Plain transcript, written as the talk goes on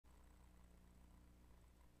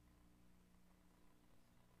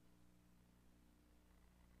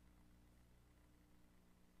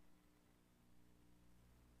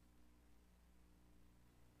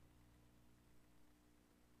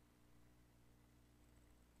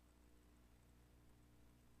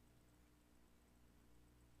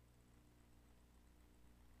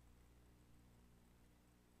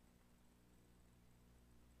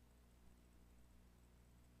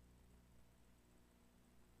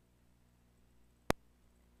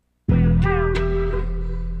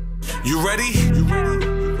You ready?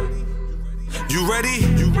 You ready?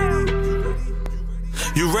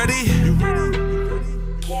 You ready?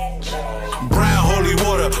 Brown holy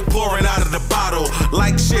water pouring out of the bottle.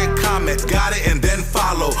 Like, share, comment, got it, and then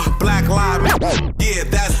follow. Black Lives, yeah,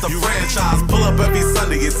 that's the franchise. Pull up every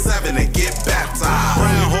Sunday at 7 and get baptized.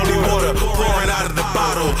 Brown holy water pouring out of the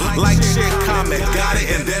bottle. Like, share, comment, got it,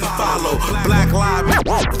 and then follow. Black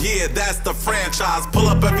Lives, yeah, that's the franchise. Pull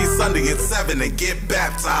up every Sunday at 7 and get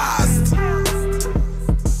baptized.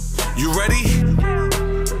 You ready?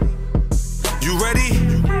 You ready?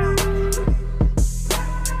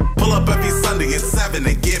 Pull up every Sunday at 7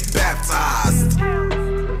 and get baptized.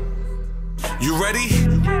 You ready?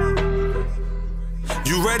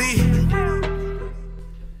 You ready?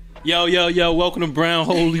 Yo, welcome to Brown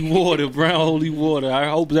Holy Water. Brown Holy Water. I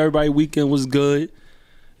hope everybody's weekend was good.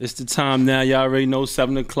 It's the time now. Y'all already know,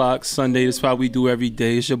 7 o'clock Sunday. That's what we do every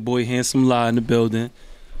day. It's your boy Handsome Lie in the building.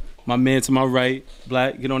 My man to my right,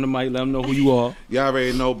 Black, get on the mic, let them know who you are. Y'all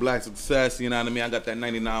already know Black Success, you know what I mean? I got that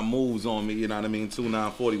 99 moves on me, you know what I mean?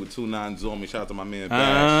 2940 with 2 nines on me. Shout out to my man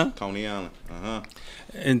Bash, Coney Island.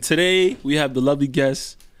 And today, we have the lovely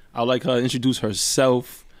guest. I'd like her to introduce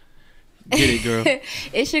herself. Get it, girl.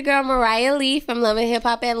 It's your girl, Moriah Lee from Love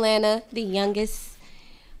HipHop Atlanta, the youngest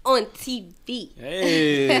on TV.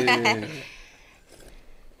 Hey.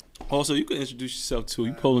 Also, you can introduce yourself too.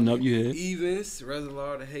 You pulling up, you here. Evans,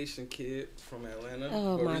 Reservoir, the Haitian kid from Atlanta,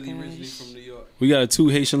 Oh, but my really gosh. originally from New York. We got a 2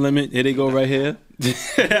 Haitian limit. Here they go right here.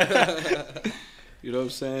 You know what I'm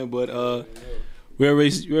saying? But we're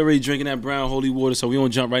already drinking that brown holy water, so we gonna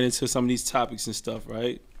jump right into some of these topics and stuff,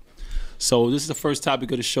 right? So this is the first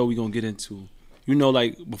topic of the show we gonna get into. You know,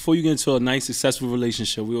 like, before you get into a nice, successful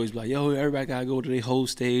relationship, we always be like, yo, everybody gotta go to their whole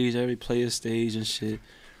stage, every player stage and shit.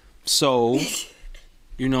 So,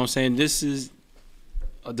 you know what I'm saying? This is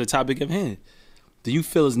the topic of hand. Do you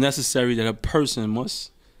feel it's necessary that a person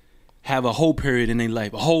must have a whole period in their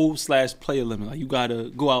life, a whole / player limit? Like, you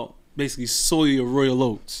gotta go out, basically soil your royal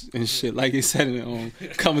oats and shit, like they said in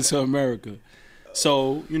Coming to America.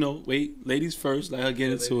 So, you know, wait, ladies first, let her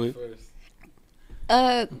get into it.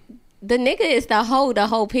 The nigga is the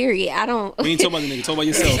whole period. I don't. We ain't talking about the nigga, talk about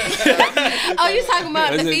yourself. Oh, you talking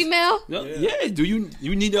about the female? Yeah. Do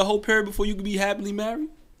you need a whole period before you can be happily married?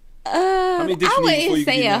 Many dicks I you need before wouldn't you can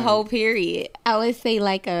say be a married? whole period. I would say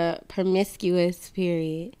like a promiscuous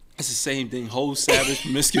period. It's the same thing. Whole, savage,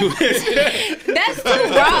 promiscuous. That's too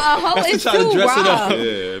raw. A hoe is trying to too dress it raw. up.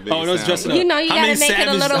 Yeah, Oh, no, it's dressing up. You know, you gotta make it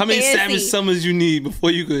a little How many fancy. savage summers you need before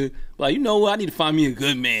you could, like, you know what? I need to find me a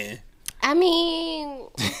good man. I mean,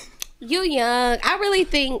 you young. I really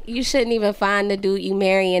think you shouldn't even find the dude you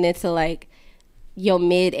marrying until like your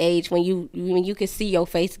mid age when you can see your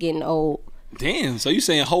face getting old. Damn. So you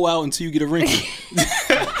saying hoe out until you get a wrinkle?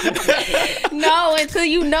 No, until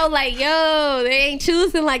you know, like, yo, they ain't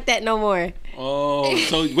choosing like that no more. Oh,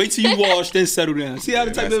 so wait till you wash, then settle down. See how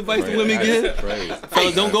the type of advice the women get?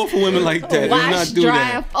 Fellas, don't go for women like that. Do Wash, not do dry,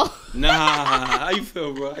 that. and fold. Nah. How you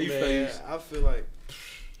feel, bro? How you Man, feel? I feel like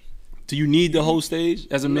Do you need the whole stage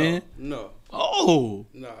as a man? no. Oh,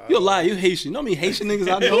 No, you're a liar. You Haitian. You know how many Haitian niggas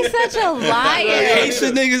I know? He's such a liar.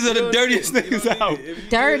 Haitian niggas are the dirtiest niggas out.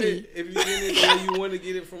 Dirty. If you get it the way you want to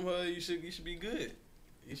get it from her, you should be good.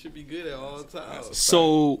 You should be good at all times.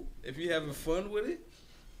 So If you having fun with it,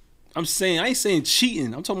 I'm saying, I ain't saying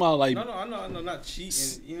cheating. I'm talking about like, no, I know, not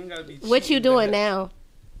cheating. You ain't gotta be. What you cheating doing with now?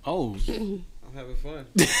 oh, I'm having fun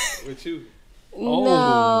with you. Oh.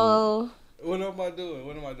 No. What am I doing?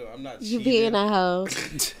 I'm not cheating. You being a hoe.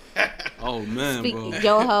 oh man, bro.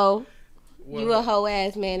 Yo hoe. What You am a hoe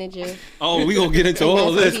ass manager. Oh, we gonna get into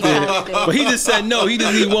all That's this what he then. trying to do. But he just said no. He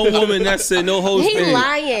just need one woman that said no host He thing.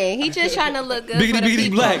 lying. He just trying to look good for Biggity the biggity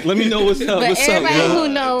people. black. Let me know what's up. But What's up, everybody bro? who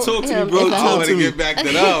know Talk to me, him bro. is a Talk hoe. I to me. get back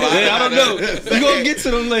it up. Hey, I don't know. We gonna get to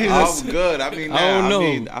them later. I'm good. I mean, I don't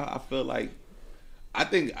know. I feel like I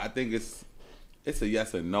think it's a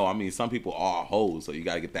yes and no. I mean, some people are hoes, so you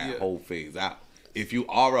gotta get that whole phase out. If you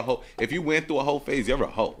are a hoe, if you went through a whole phase, you're a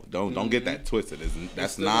hoe. Don't get that twisted.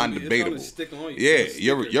 That's still gonna be- non-debatable. it's gonna stick on you. Yeah, It's a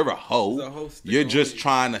you're sticker. a hoe. It's a hoe sticker You're on just you.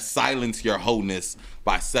 trying to silence your wholeness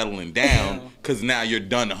by settling down because now you're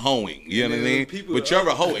done hoeing. You know what I Yeah, mean? people- But you're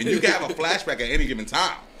a hoe, and you can have a flashback at any given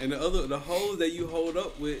time. And the hoes that you hold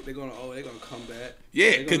up with, they're gonna come back.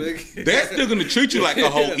 Yeah, because they're still gonna treat you like a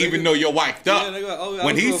hoe, Yeah, they even gonna- though you're wiped up. Yeah, they gonna, oh, I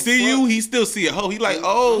When don't he give a see you, fuck. he still see a hoe. He like,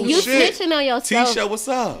 oh You shit. snitching on yourself. Tisha, what's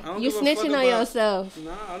up? I don't You give a fuck snitching on about- yourself.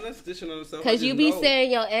 Nah, I'm not snitching on myself. Cause you be saying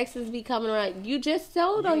your exes be coming around. You just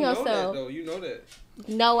told on You know yourself. that, though. You know that.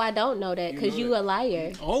 No, I don't know that because you a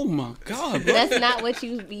liar. Oh my God, bro. That's not what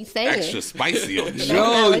you be saying. Extra spicy on this. That's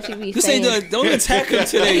not what you be This saying. ain't don't attack him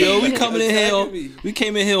today, yo. We coming in here. We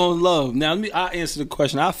came in here on love. Now I answer the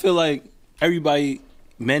question. I feel like everybody,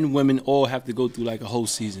 men, women, all have to go through like a whole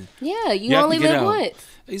season. Yeah, you have only to get live out. once.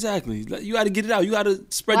 Exactly. You got to get it out. You got to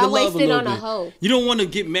spread Why the love waste a it little on a bit. hoe? You don't want to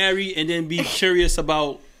get married and then be curious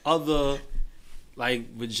about other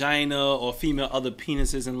like vagina or female other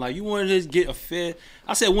penises and like you want to just get a fair.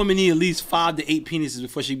 I said women need at least 5 to 8 penises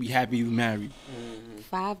before she be happy you married.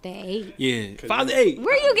 5 to 8. Yeah, 5 to 8.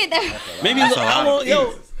 Where you get that? Maybe That's a lot of yo.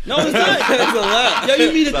 penises. No, it's not. That's a lot. Yo,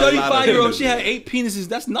 you meet a That's a lot of 35-year-old. She penises. had 8 penises.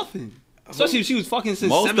 That's nothing. Especially if she was fucking since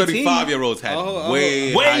Most 17. 35-year-olds had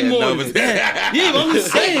way more numbers. than that. Yeah, but I'm just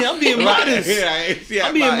saying. I'm being modest. Yeah,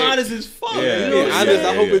 I'm being modest as fuck. Yeah, you know yeah, what I'm Honest, saying?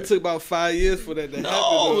 I hope it took about 5 years for that to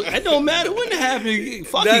No, happen. it don't matter when it happened.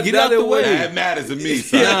 Fuck That- it, get that out the it way. That matters to me,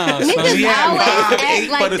 son. Nah, son. Niggas She had always 5, act 8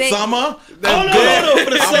 like for the they- summer. Oh, no,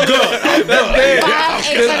 for the I'm summer. good. I'm good. 5,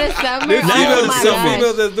 8 for the summer. There's Not Oh for the my summer.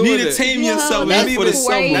 females god. that's doing Need to that. tame Yo, yourself. that's Not for the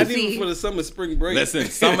summer. crazy. Not even for the summer spring break. Listen,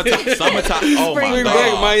 summertime. Oh my Spring break,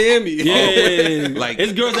 god. Miami. Yeah, Like,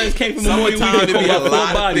 it's girls that came from Memorial summertime, Weekend. there be Come a about lot 4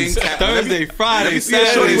 of bodies. things happening. Thursday, Friday, see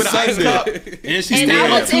that shorty Saturday, with an ice Sunday. cup. And she And stayed I on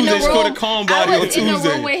was in the Tuesday. Scored a room. calm I body on was in the room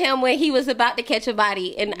Tuesday. with him when he was about to catch a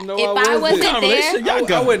body, and No, if I I wasn't. wasn't Nah, there, relationship, y'all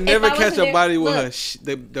got I would never I catch wasn't a there- body with look,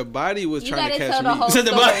 her. The body was you trying gotta to tell catch the me. whole Said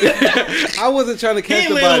the story. body. I wasn't trying to He catch ain't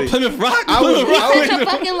the laying on body. Plymouth Rock. I was- Plymouth Rock. I was- Such a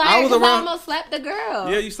fucking liar I was 'cause I around- almost slapped the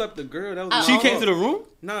girl. Yeah, you slept the girl. That was She my came fault. to the room?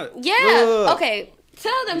 Not. Yeah. Look. Okay.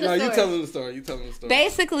 Tell them the No, story. you tell them the story. You tell them the story.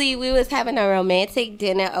 Basically, we was having a romantic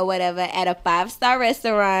dinner or whatever at a 5-star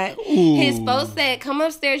restaurant. His folks said, "Come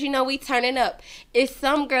upstairs. You know we turning up." It's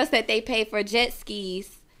some girls that they pay for jet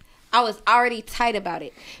skis. I was already tight about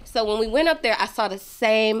it. So when we went up there, I saw the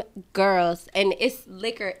same girls, and it's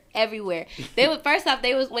liquor everywhere. They were first off.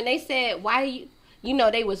 They was when they said, "Why do you?" You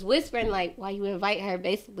know, they was whispering like, "Why you invite her?"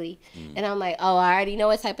 Basically, and I'm like, "Oh, I already know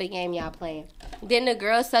what type of game y'all playing." Then the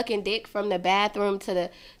girl sucking dick from the bathroom to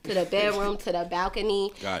the bedroom to the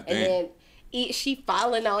balcony, God and damn. then she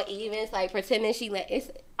falling on Evans, like pretending she let. It's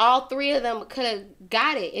all 3 of them could have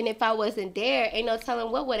got it, and if I wasn't there, ain't no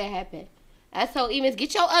telling what would have happened. I told Evans,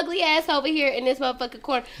 "Get your ugly ass over here in this motherfucking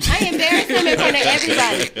corner." I embarrassed him in front of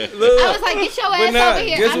everybody. Look, I was like, "Get your but ass now, over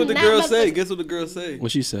here." guess I'm what the not girl motherfucking- say? Guess what the girl say?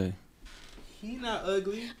 What she say? He not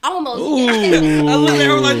ugly. Almost. I looked at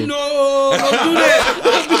her like, no, don't do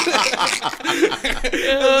that. I said,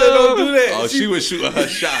 don't do that. Oh, she was shooting her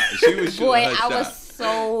shot. She was shooting Boy, her I shot. was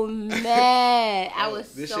so mad. I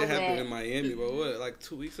was This so shit happened mad. in Miami, but what, like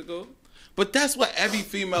 2 weeks ago? But that's what every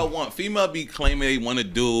female want. Female be claiming they want a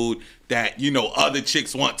dude that, you know, other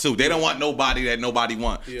chicks want too. They don't want nobody that nobody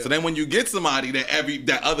want. Yeah. So then when you get somebody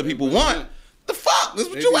that other people want, the fuck? This is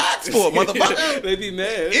what They you be- asked for, motherfucker. They be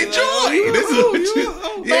mad. Enjoy. This is what you.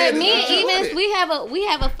 But me and this is Evans, it. we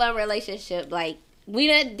have a fun relationship. Like we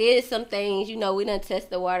done did some things, you know, we done test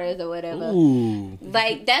the waters or whatever. Ooh.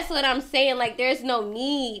 Like that's what I'm saying. Like there's no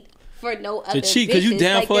need for no other cheat, 'cause you bitches.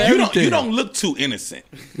 down Like, for there's- everything. You don't look too innocent.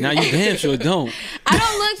 Now you damn sure don't. I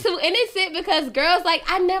don't look too innocent because girls like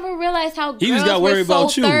I never realized how He just girls got were worried so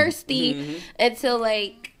about you. thirsty until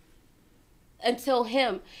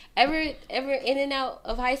him. Ever in and out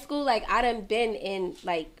of high school, like I done been in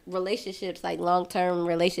like relationships, like long term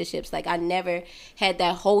relationships. Like I never had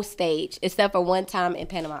that whole stage except for one time in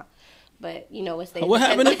Panama. But you know what's What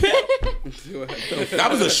happened in Panama? That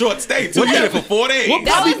was a short stay. 2 years for 4 days. What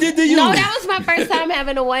That Bobby was, did to you? no, that was my first time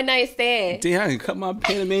having a one night stand. Damn, I can cut my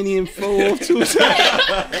Panamanian flow off too. Yo,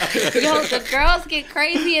 the girls get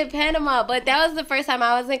crazy in Panama, but that was the first time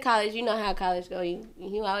I was in college. You know how college go.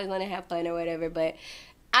 You always want to have fun or whatever. But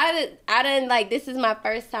I didn't like. This is my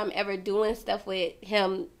first time ever doing stuff with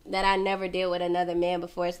him that I never did with another man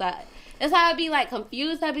before. So that's how I'd be like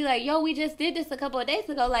confused. I'd be like, "Yo, we just did this a couple of days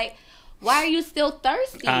ago. Like, why are you still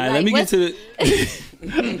thirsty?" All right, like, let me get what's- to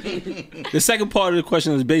the the second part of the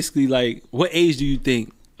question is basically like, what age do you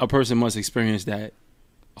think a person must experience that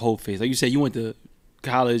whole phase? Like you said, you went to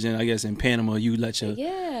college, and I guess in Panama, you let your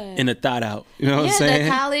Yeah. inner thought out. You know what I'm Yeah, saying?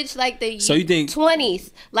 the college, like the So you think- 20s.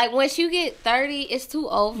 Like once you get 30, it's too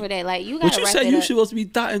old for that. Like you gotta But you wrap said it you up. supposed to be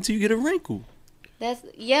thought until you get a wrinkle. That's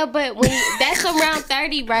but when that's around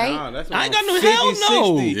 30, right? Nah, that's I ain't got no 50, hell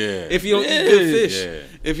no. 60. Yeah. If you don't Yeah. eat good fish. Yeah.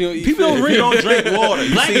 If you don't eat People fish. don't If you don't drink water,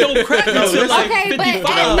 you Black see, don't crack until like Okay, but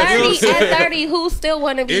 55. at 30, who still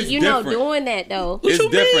want to be, It's different. doing that though? What it's you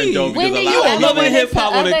different mean? though When because do a you lot I of love ever in run hip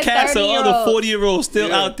hop into when a other cast of other 30-year-olds? 40-year-olds still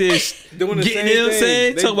Yeah. out there Doing the getting, same you know what I'm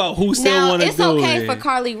saying? thing. Talk about who still Now want to it's do okay it. for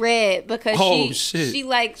Carly Red because Oh, she shit. she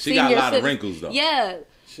like She got a senior lot of citizen- wrinkles, though. Yeah,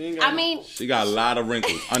 I mean, she got a lot of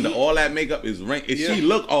wrinkles. Under all that makeup is wrinkles. She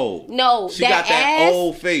look old. No, she got that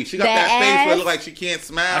old face. She got that face where it look like she can't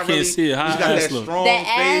smile. I can't see it. How she got that look? strong that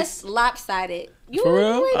face. ass lopsided. For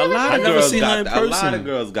real? A lot of never girls seen got her in that. A lot person. of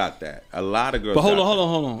girls got that. A lot of girls. But hold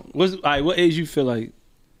got on. What age you feel like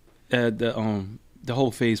the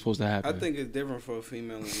whole phase supposed to happen? I think it's different for a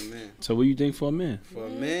female and a man. So what do you think for a man? For a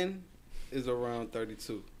man, is around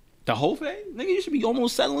 32. The whole phase? Nigga, you should be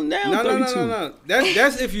almost settling down. No. 32.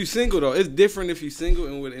 That's if you single though. It's different if you single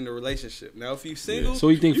and in a relationship. Now if you single, So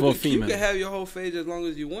what you think for a female? You can have your whole phase as long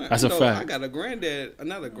as you want. That's a fact. I got a granddad,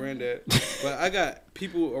 not a granddad, but I got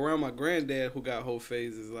people around my granddad who got whole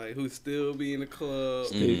phases, like who still be in the club,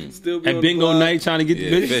 still be At on bingo the block. night trying to get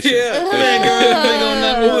the bitch. fishing.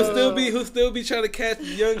 Who still be trying to catch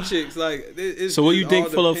young chicks. Like So what you think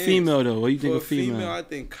all for a depends. female though? What do you think For of female? I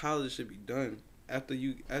think college should be done. After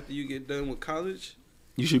you get done with college,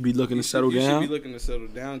 You should be looking to settle you down. should be looking to settle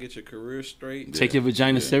down, get your career straight. Take your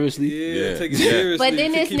vagina seriously. Yeah, take it seriously. but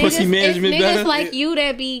then it's Pussy niggas, management it's niggas better? like you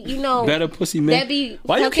that be, Better pussy man. that be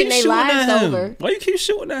Why you fucking keep their shooting at lives him? over. Why you keep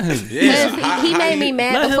shooting at him? Because he made me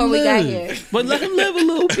mad Let before him we got live. here. But let him live a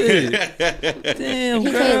little bit. Damn,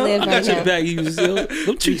 He girl. can't live I got right your now. back. You still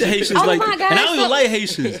don't treat the Haitians Oh like my that. God, And I don't even so- like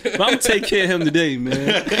Haitians, but I'm gonna take care of him today,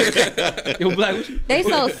 man. Yo, Black, what you, They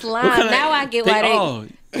so slime. Now I get why they.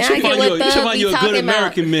 Now I get what you should thugs find be you a good talking about.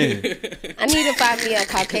 American man. I need to find me a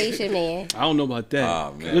Caucasian man. I don't know about that.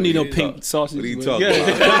 Oh, man. You don't need no What are you pink talk- sausage. what are you but talking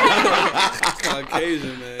yeah.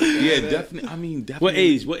 Caucasian man. Yeah, definitely. I mean, definitely.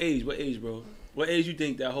 What age? What age, bro? What age you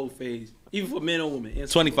think that whole phase, even for men or women?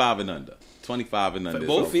 Answer 25 and under. 25 and under. For is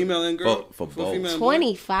both over. female and girl. For both. female and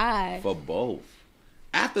 25. For both.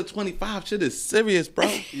 After 25, shit is serious, bro.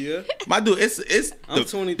 Yeah. My dude, it's I'm the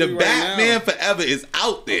 23 the right Batman now. forever is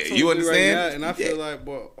out there. I'm You 23 understand? right now, and I feel Yeah. like,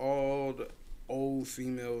 boy, all the old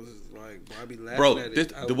females is like, bro, I be laughing Bro, at this,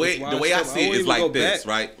 it. the way I see it won't is even like go this, back.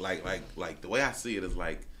 right? Like the way I see it is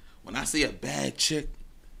like when I see a bad chick,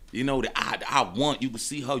 you know that I want. You can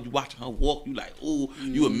see her, you watching her walk, you like, ooh,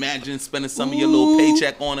 you imagine spending some of your little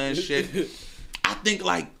paycheck on her and shit. I think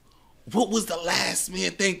like, what was the last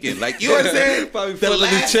man thinking? Like, you understand? Probably The fucking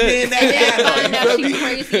last check. man that had her. You feel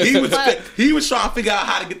She crazy me? as fuck. He was trying to figure out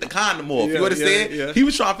how to get the condom off. Yeah, You understand? yeah. He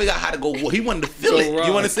was trying to figure out how to go. He wanted to feel Go it. raw.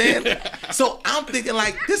 You understand? So I'm thinking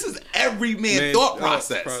like, this is every man thought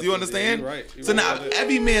process. You understand? Yeah, you're right. You're So right now, about if that.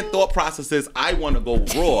 every man thought process is I want to go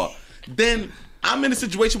raw, then I'm in a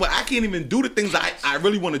situation where I can't even do the things I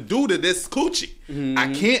really want to do to this coochie.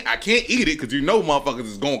 I can't eat it because you know motherfuckers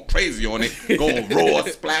is going crazy on it, going raw,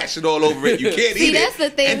 splashing all over it. You can't See, eat that's it. the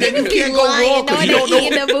thing. And then you Niggas be can't go raw lying, because knowing you they don't know.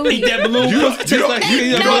 eating the booty. Eat that balloon. You pussy. Tastes like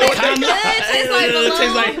you No, know they what taste good. Tastes like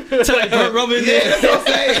balloon. Tastes like burnt rubber in Yeah, there. that's what I'm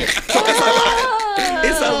saying. So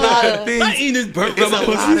it's a lot of things. I eating this burnt It's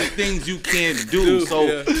rubber a lot pussy. of things you can't do. So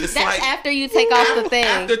yeah. it's That's like after you take off the thing.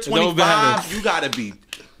 after Don't matter. 25,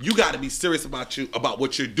 you gotta be serious about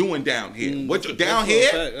what you're doing down here. What you're down that's for a here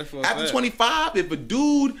fact, that's for a after fact. 25, if a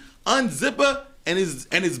dude unzipper and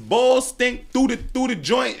his balls stink through the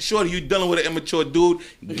joint, shorty, you dealing with an immature dude.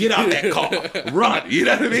 Get out that car, run. You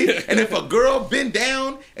know what I mean? And if a girl bend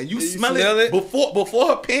down and you smell it before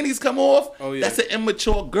her panties come off, Oh, yeah. that's an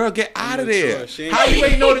immature girl. Get out of Immature. there. She ain't- How you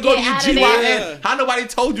ain't know to go to Get your out of there. GYN? How nobody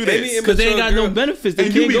told you They this? be Because they ain't got no Girl. benefits. They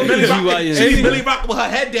And you can't be go to really the rocking, GYN. she be really rocking with her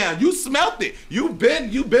head down. You smelt it. You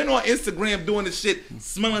been on Instagram doing the shit,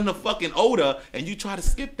 smelling the fucking odor, and you try to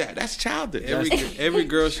skip that. That's childish. Every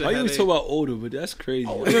girl should Why you have always talk about odor, but that's crazy.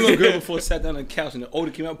 I remember a girl before sat down on the couch and the odor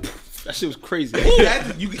came out. That shit was crazy. You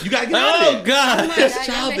gotta get out of Oh there. God. That's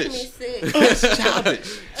Y'all making childish. me sick. That's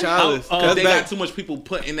childish. childish. Because they That's got too much people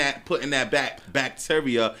putting that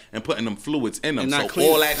bacteria and putting them fluids in them. And So not clean.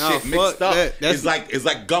 all that Oh, shit mixed fuck up. that. It's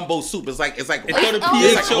like gumbo soup. It's like It's not a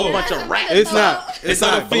it's like a whole pH. bunch of rats. It's not. It's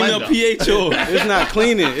Not not a female blender. pH or. It's not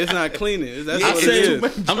cleaning. It's not cleaning. That's Yeah, what it's it too is.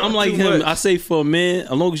 much. I'm like Too him. much. I say for a man,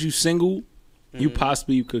 as long as you single, you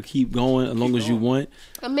possibly could keep going as long as you want.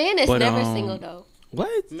 A man is But, never um, single though.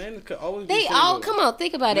 What? Men could always be They single. all come on,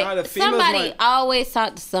 think about Nah, the it. females Somebody might- always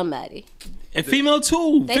talk to somebody. And female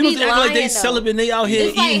too. They Females be act like they lying, though. celibate. They out here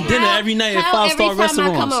It's like eating dinner how- every night at how 5-star every time I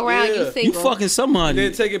come restaurants. around, Yeah. you You single. fucking somebody.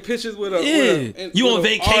 Then taking pictures with a Yeah, you on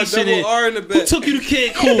vacation and R in the who back. took you to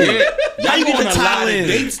Cancun? How you Y'all going on to a lot of Thailand?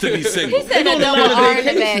 dates to be single. He said They a going on double a lot of R in the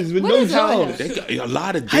back. vacations with What no is wrong with job. him? They got a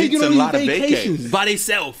lot of How you dates get and on a lot these of vacations vacations. by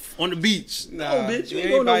themselves on the beach? Nah, No, bitch, you you ain't ain't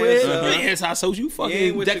going by nowhere. yourself. You ain't anti-social. You ain't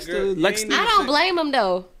fucking with your Dexter, girl. You Lex. ain't I don't blame him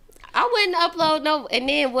though. I wouldn't upload no, and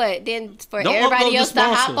then what? Then for Don't everybody upload the else to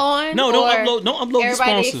hop sponsor. on? No, or don't upload the everybody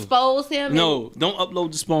sponsor. expose him. No, don't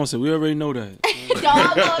upload the sponsor. We already know that. and don't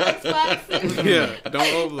upload the sponsor. Yeah,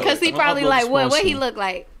 don't overload. Because he Don't probably upload like the what? What he sponsor. look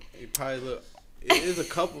like? He probably look it is a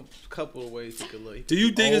couple of ways you could look. Do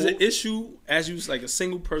you think it's an issue as you like a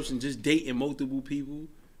single person just dating multiple people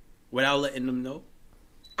without letting them know?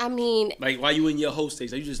 I mean, like while you in your host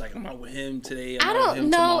stage, are you just like I'm out with him today? I don't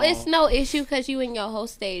know. It's no issue because you in your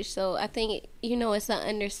host stage. So I think it's an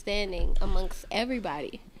understanding amongst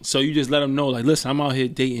everybody. So you just let them know, like, listen, I'm out here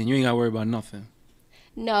dating. You ain't gotta worry about nothing.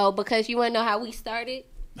 No, because you wanna know how we started?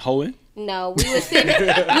 Hoeing? No, we were sitting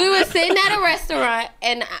at a restaurant,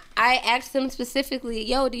 and I asked him specifically,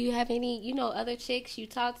 "Yo, do you have any other chicks you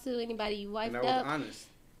talk to? Anybody you wiped up?" And I was honest.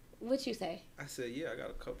 What you say? I said, yeah, I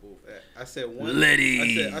got a couple. I said one.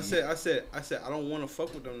 Liddy. I said, I don't want to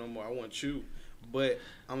fuck with them no more. I want you. But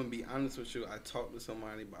I'm going to be honest with you. I talked to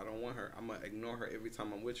somebody, but I don't want her. I'm going to ignore her every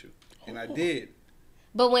time I'm with you. And I did.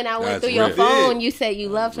 But when I went That's through your real. phone, you said you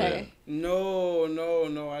loved her.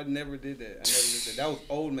 No, I never did that. That was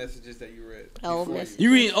old messages that you read. Old before messages.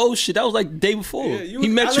 You reading old shit? That was like the day before. Yeah, he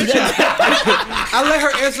met you that. I let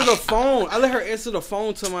her answer the phone.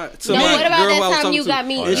 To No, my what girl about who I was that time talking you to. got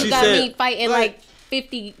me? And You she got said, me fighting like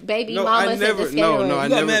 50 baby No, mamas I never- at the no, steroids. no, I You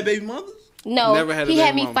got never- mad baby mamas? No, Never had a he baby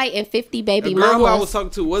had me mama. fighting 50 baby The girl who I mamas. was talking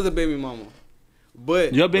to was a baby mama.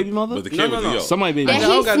 But Your baby mother? But the kid No, was no, a no. yo. Somebody baby that mother. I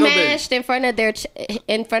don't he got no baby. smashed in front of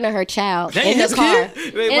in front of her child That in ain't the his car.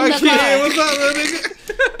 kid? Hey, In my the kid, car. what's up, little nigga?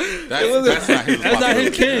 That's not his That's not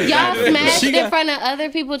his kid. Y'all smashed She in got- front of other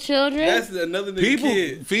people's children. That's another nigga People,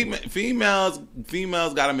 kid.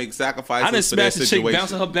 females got to make sacrifices. I done for their smashed a chick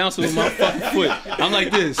situation. bouncing with my fucking foot. I'm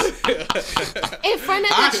like this. in front of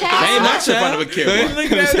the I child. ain't my smashed in front of a kid. bro.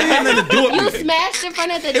 Look at That had nothing to do with You me. smashed in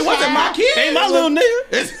front of the It child. wasn't my kid. Ain't my little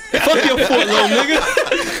nigga. Fuck your foot, little nigga.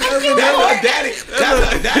 That's my daddy.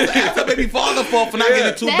 That's a baby father fault for not getting a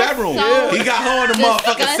That's 2-bedroom. so He got her on the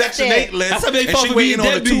motherfucking disgusting. Section 8 list. That's a baby and father she for being waiting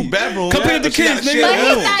on the deadbeat. 2-bedroom. Come pick up the She got kids, a nigga. shit But he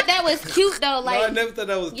room. thought that was cute though. No, I Like, never thought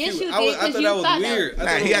that was Yes, cute. you I did, thought 'cause that you was thought that- weird. I Nah,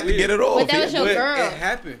 thought he it had was to get weird. it off. But that was your But girl. It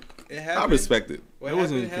happened. I respect it. What It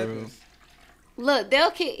wasn't happened, girl. happens. look,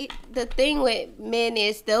 they'll kick. The thing with men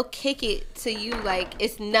is they'll kick it to you like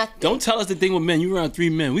it's nothing. Don't tell us the thing with men. You around 3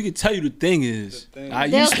 men. We can tell you the thing is. The thing. You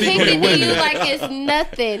They'll speak kick on the it to you women. like it's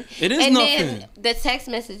nothing. It is and nothing. Then the text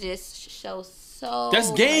messages show so.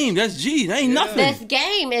 That's game. much. That's G. That ain't Yeah. nothing. That's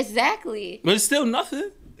game. Exactly. But it's still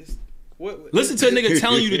nothing. What- Listen to a nigga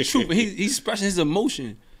telling you the truth, and he's expressing his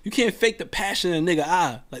emotion. You can't fake the passion in a nigga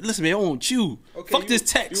eye. Like, listen, man, I want you. Okay, Fuck this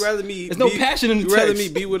text. You rather me? There's no passion in the You text. rather me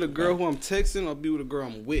be with a girl who I'm texting or be with a girl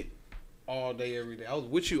I'm with all day every day? I was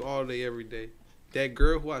with you all day every day. That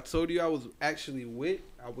girl who I told you I was actually with,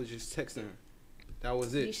 I was just texting her. That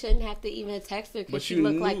was You it. shouldn't have to even text her because But she you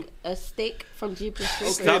look knew- like a stick from Jeepers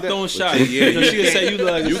Creepers. Stop throwing shots. Yeah, You know, she gonna say you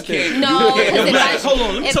look like You a stick. can't. No, you can't- because Hold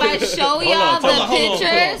on, let me if tell I you- show hold y'all on, the hold on, hold on.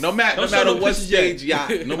 pictures, No matter Don't show no what pictures yet. stage y'all,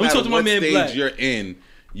 no We matter talking about what man stage Black. you're in,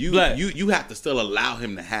 Black. you have to still allow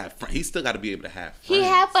him to have friends. He still got to be able to have friends. he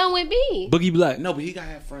had fun with me. Boogie Black. No, but he got to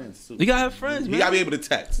have friends too. You gotta have friends, man. He got to be able to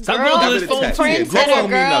text. Stop Girls going through his with phone. text. friends Grow that up are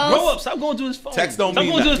don't mean nothing. girls. Grow up. Stop going through his phone. Text don't Stop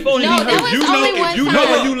mean going through his nothing. phone. No, and that he was hurt. only if one you time.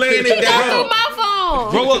 know when you laying He it go down. through my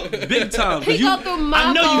phone. Grow up big time. 'cause He go through my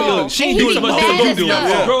I know phone. you look. She ain't And doing he as much be as you mad do.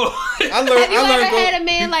 as fuck. Grow up. I learned. Have you I ever learned. had a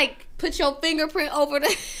man like put your fingerprint over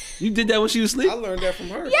the? You did that when she was asleep? I learned that from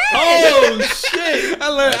her. Oh, shit. I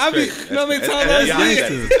learned. I be. That's You know how many crazy. times That's I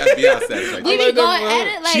Beyonce was sex. That's Beyonce sex right We there. be going at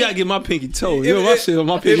it She like. gotta get my pinky toe. You know my shit on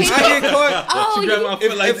my pinky If toe. I get caught, Oh, She grabbed my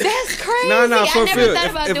foot like that. that's crazy. nah, I for never real. thought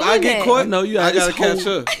about If doing I get that. caught, No, you I gotta gotta catch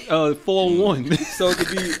her. 4-on-1. So it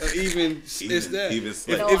could be even. It's that. Even If,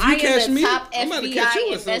 slip. So if you I catch am the me, top I'm about to catch you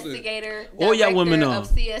FBI or something. investigator, All y'all women director are. of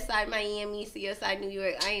CSI Miami, CSI New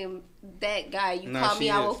York. I am that guy. You Nah, call me, she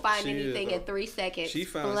I will is. find She is, anything though. in 3 seconds. She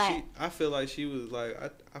found. Flat. I feel like she was like.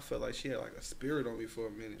 I felt like she had like a spirit on me for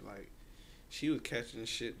a minute. Like she was catching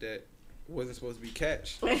shit that wasn't supposed to be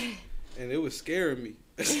catched, and it was scaring me.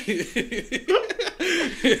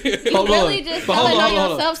 You Hold really on. just But telling hold on on, hold on.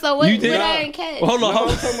 yourself. So what? You did- What I ain't catch? Hold on, No, hold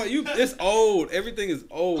I'm on. talking about you. It's old. Everything is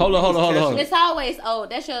old. Hold on, You hold on, was hold on. catching- It's always old.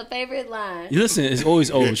 That's your favorite line. You listen, it's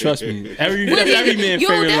always old. Trust me. Every What is- man Yo,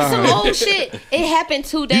 favorite that's line. some old shit. It happened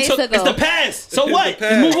 2 days ago. It's the past. So It's what? the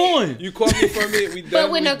past. Move on. You caught me from it. We done.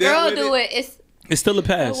 But when we a dealt girl with do it, It's still the I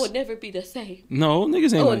past. will never be the same. No,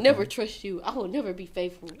 niggas I ain't will like never that. trust you. I will never be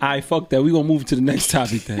faithful. All right, fuck that. We gonna move to the next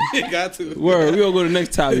topic then. You got to. Word, we gonna go to the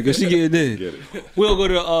next topic because she getting in. Get it. We gonna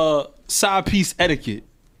go to side piece etiquette.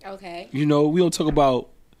 Okay. You know, we gonna talk about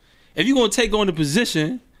if you gonna take on the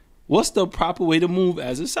position, what's the proper way to move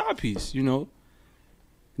as a side piece? You know,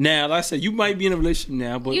 Now, like I said, you might be in a relationship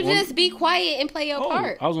now, but You just be quiet and play your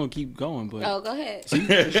part. I was gonna keep going, but Oh, go ahead.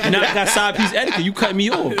 now I got side piece etiquette. You cut me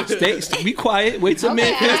off. Stay be quiet. Wait till Okay,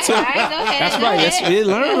 minute. all right, go ahead. That's go right. ahead. That's it.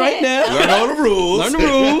 Learn right now. Learn all the rules. Learn the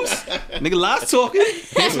rules. Nigga, lots talking.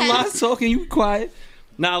 Here's some lots talking. You be quiet.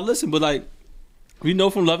 Now listen, but like we know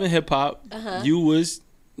from Love HipHop, you was,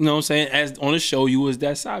 you know what I'm saying, as on the show, you was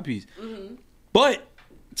that side piece. But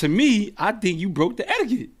to me, I think you broke the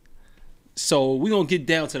etiquette. So we gonna get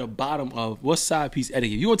down to the bottom of what's side piece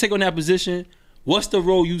etiquette. You gonna take on that position? What's the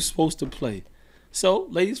role you supposed to play? So,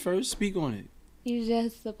 ladies first, speak on it. You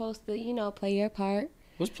just supposed to, play your part.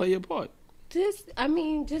 Let's play your part. Just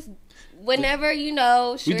whenever, We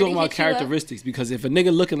talking about characteristics because if a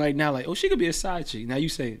nigga looking like now, like, oh, she could be a side chick. Now you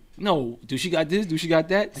say, no, do she got this? Do she got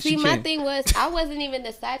that? See, my thing was, I wasn't even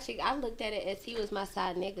the side chick. I looked at it as he was my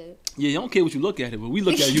side nigga. Yeah, you don't care what you look at it, but we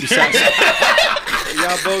look at you the side chick.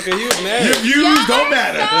 Y'all both, he was mad. Your views don't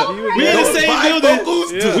matter. So We in the Those same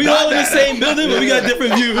bifocals building. do We not all in the matter. same building, but we got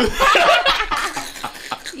different views.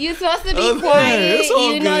 You're supposed to be Okay, quiet. it's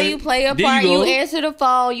all good. You play your There part. you go. You answer the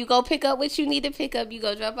phone. You go pick up what you need to pick up. You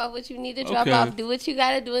go drop off what you need to drop Okay. off. Do what you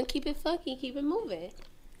gotta do and keep it funky. Keep it moving.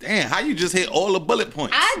 Damn, how you just hit all the bullet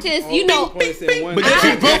points? I just, All points in one But day.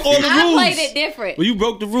 then you broke all the I rules. played it different. Well, you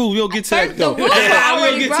broke the rule. We gonna get to that First, though. the rules were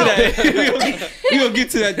already We gonna get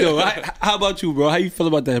to that though. How about you, bro? How you feel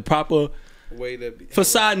about that proper Way to be. for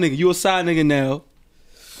side nigga? You a side nigga now.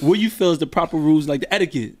 What you feel is the proper rules, like the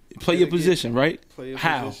etiquette? Play your Etiquette. position, right? Play your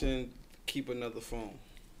How? position. Keep another phone.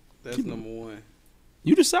 That's Keep- number one.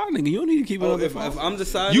 You the side nigga. You don't need to keep it Oh, on the if phone. I'm the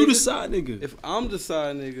side You nigga, the side nigga. If I'm the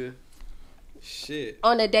side nigga, shit.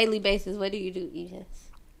 On a daily basis, what do you do, Evans?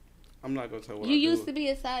 I'm not gonna tell what You I used do. to be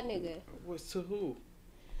a side nigga. What's to who?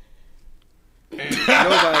 Yo,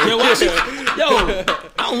 Nobody. why she, yo,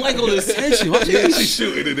 I don't like all this tension. Why she, Yeah, she's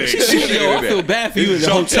shooting today. she shooting, yo, I feel bad for you in the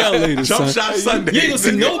hotel later, Jump son. shot Sunday. You ain't gonna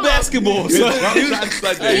see no basketball, son. Jump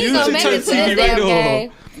shot Sunday. He you gonna should make turn it to TV this right damn on.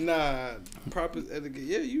 game. Nah, proper etiquette.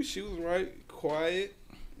 Yeah, you shoes right, quiet.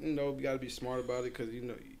 You gotta be smart about it because you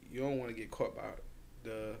don't want to get caught by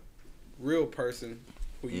the real person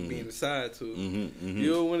who you being aside to.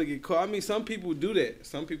 You don't want to get caught. I mean, some people do that.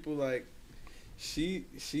 Some people like she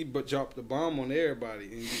but dropped the bomb on everybody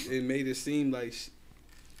and it made it seem like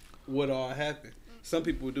what all happened. Some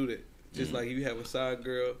people do that. Just like you have a side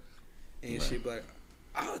girl and she be like,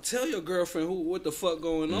 I'll tell your girlfriend what the fuck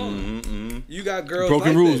going on. You got girls Broken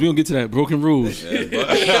like rules. that. We don't get to that. Broken rules. You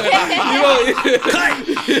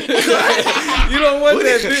don't want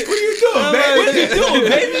that bitch. What are you doing, man? What you doing,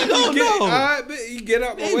 baby? No, Get, no. all right, bitch, you get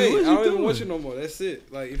out my Baby, way. what I you don't even doing? want you no more. That's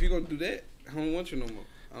it. Like, if you're going to do that, I don't want you no more.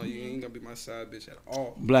 Oh, you ain't going to be my side bitch at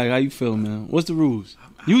all. Black, how you feel, man? What's the rules?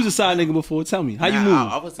 You was a side nigga before. Tell me. How you move?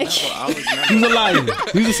 I was never. You was a liar.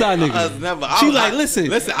 You was a side nigga. I was never. She like, listen,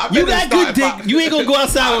 I've you been got in good dick. starting You ain't gonna go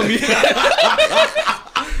outside with me.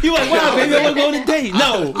 You like, wow, baby, I wanna go on a date.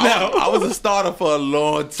 No. I was a starter for a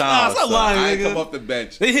long time. stop son. lying, I ain't nigga. come off the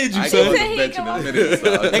bench. They hid you, I son. ain't come off the bench in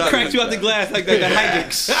a minute. son. They cracked you out the glass like that. The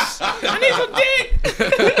Hydrix. I need some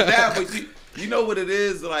dick. Yeah, but you know what it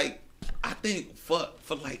is? Like, I think for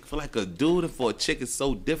a dude and for a chick it's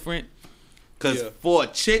so different. Cause Yeah. for a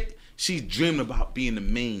chick, she's dreaming about being the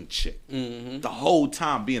main chick. The whole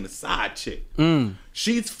time being the side chick.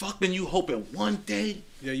 She's fucking you hoping one day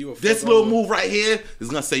Yeah, you a this fuck little over. move right here is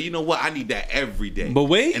gonna say, you know what, I need that every day. But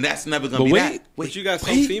wait. And that's never gonna But be wait. that. But you got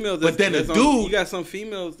some wait. females But then a that's dude you got some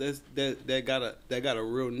females that got a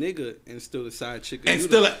real nigga and still a side chick. and you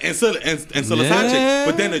still know. a side Yeah. chick.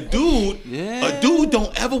 But then a dude Yeah.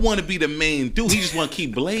 don't ever want to be the main dude. He just want to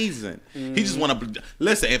keep blazing. He just want to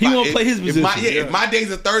listen. If He I, wanna play his if my, position. if my days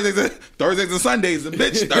are Thursdays and Sundays, and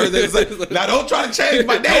bitch Thursdays. Now don't try to change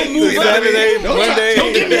my days. move You know what I mean? Saturday, Don't try- Monday.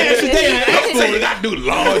 Don't give me an extra day. Don't say you got to do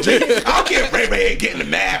laundry. I don't care if Ray Ray ain't getting the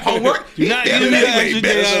math homework. You're He's not damn giving it me an anyway, extra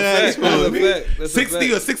day bitch. out of that. That's a fact. That's a 60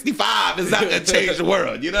 fact. or 65 is not gonna change the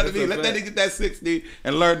world. You know what I That's mean? a Let that fact. nigga get that 60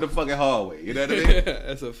 and learn the fucking hard way. You know what I mean?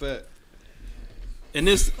 That's a fact. And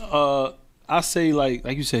this, I say, like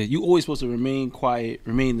you said, you always supposed to remain quiet,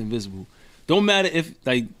 remain invisible. Don't matter if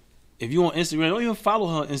you on Instagram, don't even follow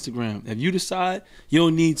her on Instagram. If you decide, you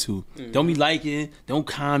don't need to. Don't be liking, don't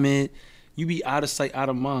comment. You be out of sight, out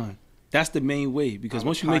of mind. That's the main way. Because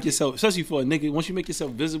once you make yourself, especially for a nigga, once you make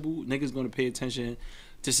yourself visible, niggas gonna pay attention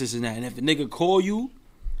to this and that. And if a nigga call you,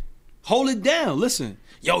 Hold it down. Listen.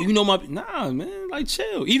 Yo, you know nah, man, like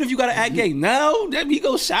chill. Even if you gotta act gay, no, that we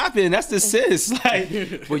go shopping. That's the sis.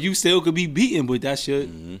 Like, but you still could be beaten, but that's your.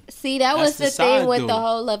 See, that was the thing with the though.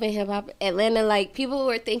 whole Love HipHop Atlanta. Like, people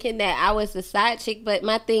were thinking that I was the side chick, but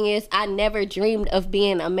my thing is, I never dreamed of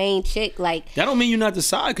being a main chick. Like, That don't mean you're not the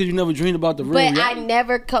side because you never dreamed about the real. but reality.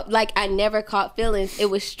 I never caught feelings.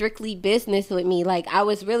 It was strictly business with me. Like, I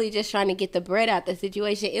was really just trying to get the bread out the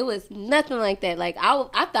situation. It was nothing like that. Like,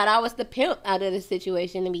 I thought I was the pimp out of the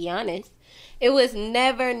situation. To be honest, it was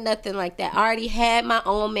never nothing like that. I already had my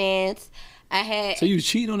own mans. I had. So you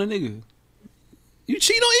cheat on a nigga? You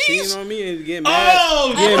cheat on Ease? Cheating on me and getting mad.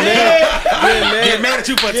 Oh, Get mad at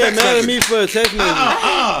you for a Get text mad at message. me for a text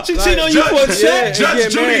message. She cheat on you for a check?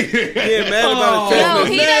 Judge Judy. Get mad about a text No,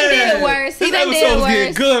 message. he done did worse. He This done did episode's getting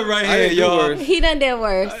worse. good right I here, didn't do y'all. worse. He done did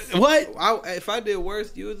worse. What? If I did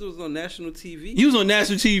worse, you was on national TV. You was on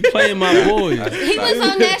national TV playing my boy. He was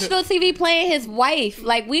on national TV playing his wife.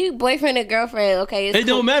 Like, we boyfriend and girlfriend. Okay, it's It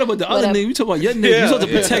don't cool. matter about the other Whatever. nigga. We talking about your nigga. You supposed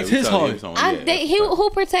to protect his heart. Who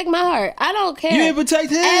protect my heart? I don't care. You didn't protect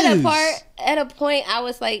his. At a point, I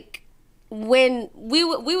was like, when we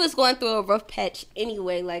was going through a rough patch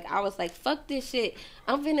anyway. Like, I was like, fuck this shit.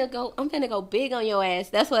 I'm finna go big on your ass.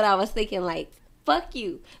 That's what I was thinking. Like, fuck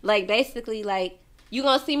you. Like, basically, like, you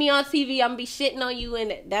gonna see me on TV, I'm gonna be shitting on you,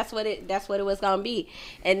 and that's what it was gonna be.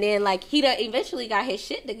 And then, like, he done eventually got his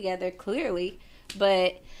shit together, clearly.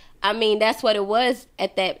 But I mean, that's what it was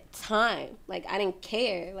at that time. Like, I didn't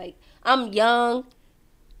care. Like, I'm young.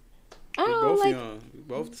 I We don't both like. young. We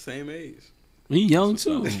both the same age. He young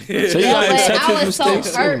too. So you Yeah, gotta but accept I his was so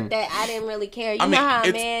mistakes hurt too. that I didn't really care. You I mean, know how a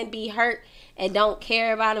it's- man be hurt and don't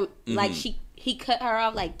care about him? Like, he cut her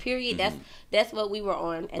off. Like, period. That's what we were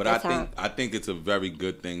on at But that time. I think it's a very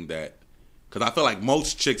good thing that, because I feel like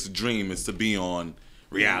most chicks' dream is to be on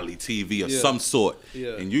reality TV of some sort.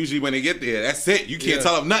 Yeah. And usually when they get there, that's it. You can't Yeah.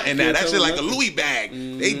 tell them nothing. Now Can't that tell shit them like a nothing. Louis bag.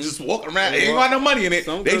 They just walk around. They ain't got no money in it.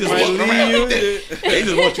 Some They girls just might walking leave around you. with it. They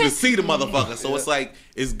just want you to see the motherfucker. So it's like,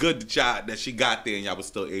 it's good that she got there and y'all was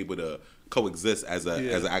still able to coexist as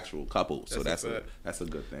an actual couple. So That's a that's fact.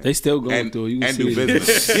 a good thing. They still going through it. You can and see do it.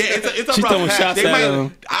 business. Yeah, it's a She rough throwing patch. shots They at might-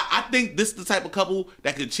 him. I think this is the type of couple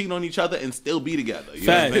that could cheat on each other and still be together. You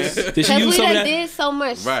know what I'm Facts. saying? Did she Because use we some of done that? did so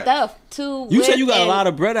much Right. stuff, too. You said you got a and lot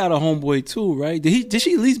of bread out of homeboy too, right? Did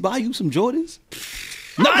she at least buy you some Jordans?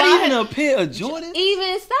 Not bought even her- a pair of Jordans.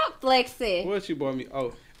 Even stop flexing. What you bought me?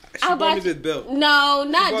 Oh, she I bought me bought this belt. No,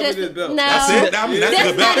 not bought me just this belt. no. That's it. I mean, that's a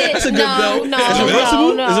good not belt. it. That's a good no, belt. No, Is it no,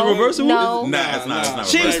 reversible? No, Is it reversible? No, Nah, it's not.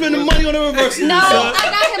 She ain't right. spending money on the reversible. no. son.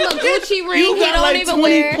 I got him a Gucci ring. You He got don't like even 20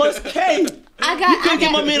 wear. plus K. I couldn't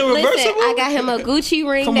get my man a listen, reversible? I got him a Gucci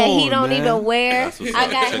ring Come that he on, don't man. even wear. That's what's I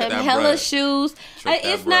up. got Check him that hella bread. shoes. Check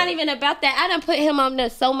that It's not bread. even about that. I done put him on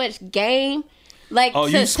so much game, like Oh,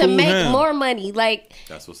 you to schooled make him. more money. Like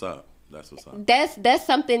That's what's up. that's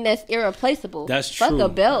something that's irreplaceable. That's Fuck true. a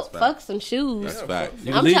belt. That's fact. Fuck some shoes. That's fact.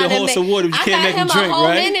 You can lead the horse to water, but you can't make him drink, I got him a whole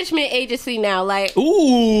right? management agency now. Like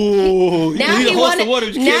Ooh. You now can lead he the horse want to water,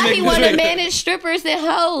 but you now can't make he him want to drink. manage strippers and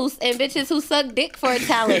hoes and bitches who suck dick for a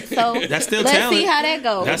talent. So That's still let's talent. see how that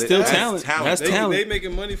goes. That's still That's talent. talent. That's They talent.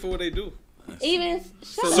 making money for what they do. Even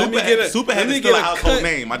So shut let up. me get a- Superhead let me is still get a a household cut.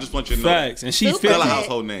 name. I just want you to know. Facts. And she Super 50. Still a Superhead.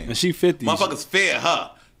 household name. And she 50. Motherfuckers fear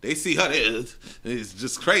her. They see her. It's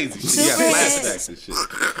just crazy. She got Superhead. flashbacks and shit.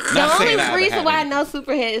 The Not saying only I ever reason had why I any. know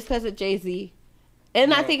Superhead is because of Jay-Z.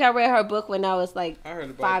 And I think I read her book when I was like I heard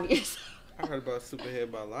about 5 years I heard about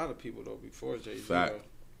Superhead by a lot of people though before Jay-Z. Fact.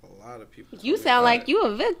 A lot of people. You sound like you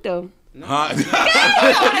a victim. Huh? You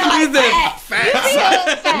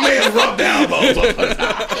Man, rub down both.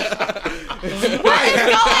 I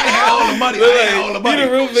had all the money. I had all the money. You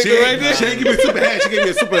the real She victim ain't- right there. She ain't give me a super hat. She gave me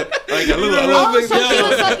a super, like a little. Oh, so she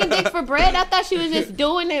was sucking dick for bread? I thought she was just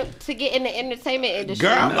doing it to get in the entertainment industry.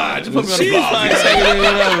 Girl, I'm lying. Just put me on the She's blog. like taking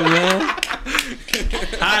it over, man.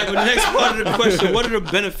 All right, but the next part of the question: what are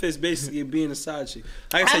the benefits, basically, of being a side chick?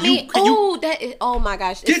 Like I said, I mean, that is, oh my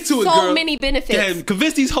gosh. Get It's to it, so girl. many benefits. yeah,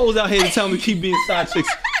 convince these hoes out here to tell me keep being side chicks.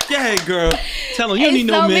 Go ahead, girl. Tell them you don't It's need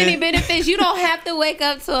so no many man. benefits. You don't have to wake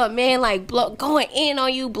up to a man like going in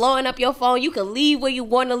on you, blowing up your phone. You can leave where you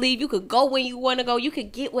want to leave. You could go where you want to go. You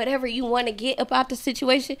could get whatever you want to get about the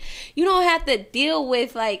situation. You don't have to deal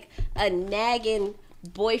with like a nagging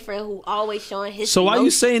boyfriend who always showing his So why you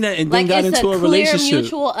emotions. saying that and then Like, got it's into a a clear relationship?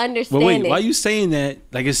 mutual But understanding. wait, why you saying that?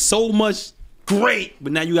 Like it's so much great,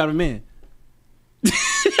 but now you got a man.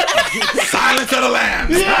 Silence of the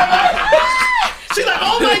lambs. She's like,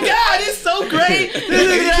 oh my god, it's so so great.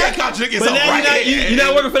 You can't contradict But yourself now right you're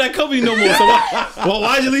not working for that company no more. So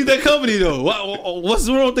why'd you leave that company though? What's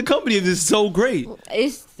wrong with the company if it's so great?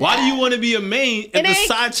 Why do you want to be a main if the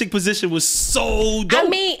side chick position was so dope? I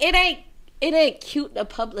mean, it ain't cute to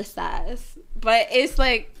publicize. But it's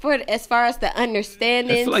like as far as the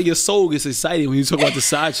understanding. I feel like your soul gets excited when you talk about the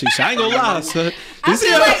side chick. I ain't gonna lie, son. I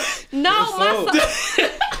feel like my soul.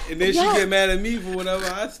 And then she get mad at me for whenever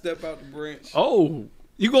I step out the branch. Oh,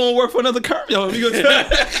 you gonna work for another firm? Yo, he goes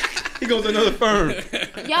to another firm.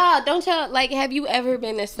 Y'all, don't y'all like? Have you ever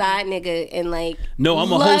been a side nigga and like? No,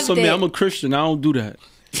 I'm a wholesome man. I'm a Christian. I don't do that.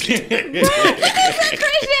 What does a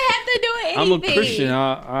Christian have to do with anything? I'm a Christian.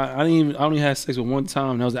 I only had sex with one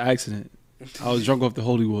time. That was an accident. I was drunk off the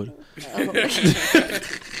holy water.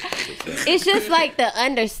 It's just like the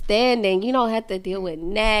understanding. You don't have to deal with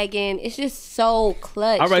nagging. It's just so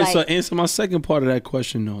clutch. All right, like, so answer my second part of that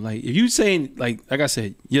question though. Like, if you saying like I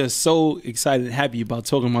said, you're so excited and happy about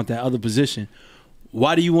talking about that other position,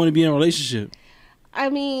 why do you want to be in a relationship? I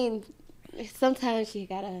mean, sometimes you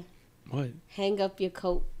gotta hang up your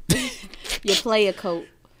coat, your player coat,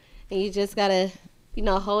 and you just gotta,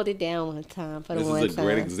 hold it down one time for the one time. This is a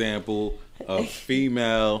great example of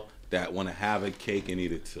female that want to have a cake and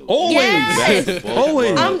eat it too. Always. Yes.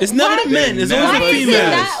 Always. It's never the men. It's always the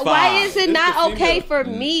females. Why is it not okay for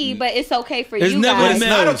me, but it's okay for you guys? It's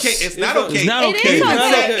not okay. It's not okay. It's not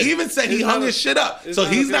okay. He even said he hung his shit up. So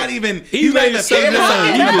he's not even He's not even saying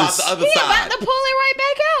about the other He's side. about to pull it right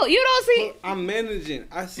back out. You don't see? I'm managing.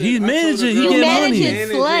 I said He's managing. He You get money.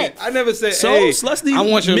 managing sluts. I never said, So, hey, sluts need I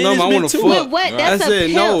want your number. I want to management fuck. too. What? I That's a said,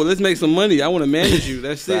 pimp. no, let's make some money. I want to manage you.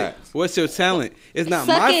 That's it. Facts. What's your talent? It's not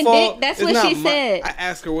my Sucking fault. dick, that's It's what not she said. I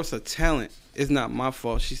asked her, what's her talent? It's not my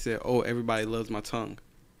fault. She said, oh, everybody loves my tongue.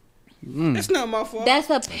 It's not my fault. That's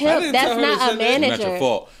a pimp. That's not a manager. It's not your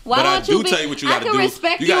fault. Why but don't I do you tell you what you got to do. I can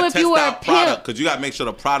respect you you gotta if test you were a that product pimp. because you got to make sure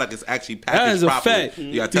the product is actually That packaged is a properly. fact.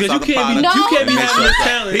 You got to Because test out the product. No, you can't be no, having the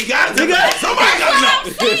talent. He got to. Somebody got to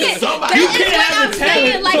know. Somebody. You That's can't what have I'm the saying.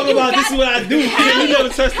 talent. Like, Talk you about got- this is what I do. You never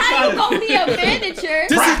touch the How you product. gonna be a manager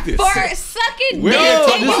Practice. for sucking We're dick gonna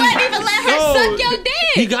talk and you about wouldn't even let her suck your dick?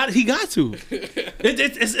 He got to.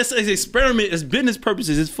 It's an experiment. It's business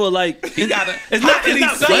purposes. It's for like He got to. It's not See, pleasure.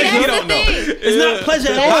 that's You the don't know. thing. It's not pleasure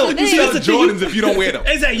at That's all. the You thing. sell That's the thing. Jordans if you don't wear them.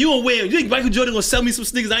 Exactly, you don't wear them. You think Michael Jordan gonna sell me some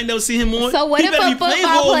sneakers I ain't never seen him on? So what He if better a be playing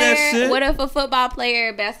football ball in that player? shit. What if a football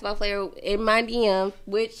player, basketball player in my DM,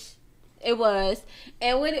 which it was,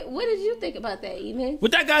 and what did you think about that, even?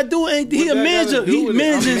 What that guy do ain't he a What that manager? gotta do He with it?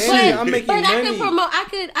 managing I'm shit. managing. I'm making But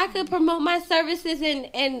money. I could promote my services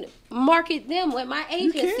and market them with my You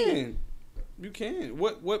agency. can. You can.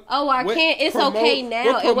 What? Oh, I what can't. It's okay now.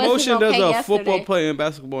 What It wasn't promotion okay does a yesterday. football player in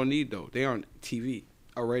basketball need though? They are on TV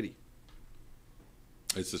already.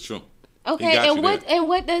 It's true. Okay, He got and you what there. and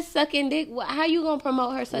what does sucking dick? How you gonna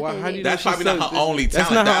promote her sucking Why, how do you dick? know That's probably she's not her selling- only That's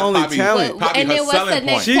talent. not her only probably, talent. Probably And her then what's the selling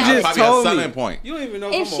next point. She talent? just Probably told her me. selling point. You don't even know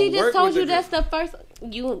If if she I'm just work told with you the that's girl. the first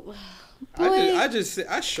you.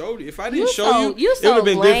 I showed you. If I didn't You show you, you it so would have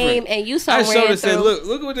been lame different. and you so I showed ran her and said, through.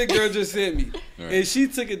 look what that girl just sent me. And she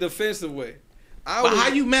took it defensive way. But how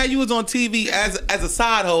you mad you was on TV as a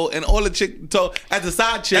side hoe and all the chick told as a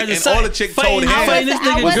side chick As a and side- all the chick fighting- told him. fighting this I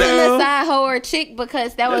nigga wasn't girl. a side hoe or chick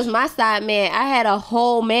because that was my side man. I had a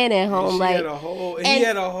whole man at home, She like, had a whole, and- he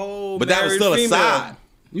had a whole. But that was still a married female. side.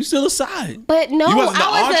 You still a side. but no, You wasn't the I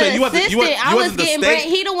was entree. an You wasn't- assistant. you wasn't- I you was wasn't the getting stage.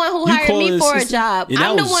 bread. He the one who You hired call me it for a assistant? job. Yeah, that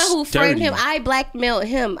I'm the was one who framed dirty. him. I blackmailed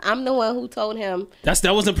him. I'm the one who told him.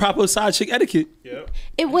 That wasn't proper side chick etiquette. Yep.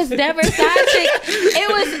 It was never side chick.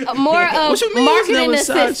 It was more of What you mean it's marketing never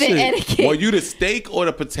side assistant chick? etiquette. Were you the steak or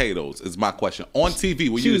the potatoes? Is my question. On TV,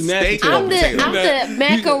 were She you was the mashed steak potatoes. or I'm potatoes? the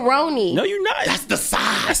macaroni. No, you're not. That's the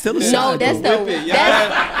side. That's still a side. No, that's though. the Whip it,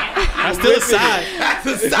 that's, That's still a side. That's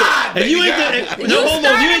the side. And you baby ain't girl. the you no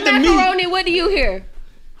homo. You started ain't the meat. macaroni. What do you hear?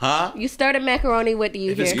 Huh? You started macaroni. What do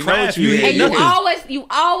you It's hear? You know what craft. you You hear. ain't And you nothing.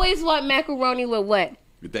 always want macaroni with what?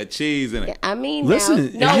 With that cheese in it. I mean,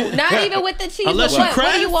 Listen, now, if you- not even with the cheese. Unless but you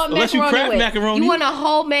what do you craft- want unless you macaroni craft with? macaroni. You want a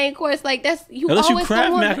whole main course like that's you. Unless you always craft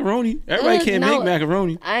gonna want macaroni. Everybody can't No, make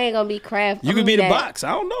macaroni. I ain't gonna be craft. You I'm could be the that. box.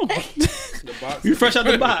 I don't know. The box. You fresh out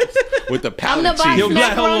the box. With the I'm powdered the box cheese. Yo,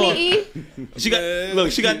 Black, hold on. macaroni. E. She got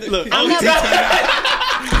look. She got look. I'm the box.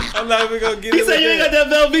 I'm not even gonna get He it. said you ain't got that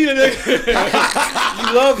Velveeta, nigga.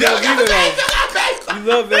 You love Velveeta though. You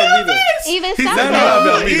love Velveeta. Even He stop said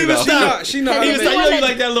that. no, Even though. she not. He was like, the you one know you that-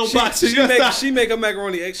 like that little box. She make a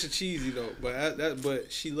macaroni extra cheesy though,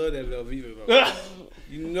 but she love that Velveeta though.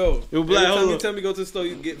 You know, Yo, Black, every hold time you on. tell me go to the store,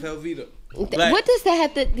 you get Velveeta. Black. What does that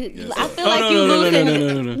have to? Do? I feel Oh, like no, you no, no, no, losing.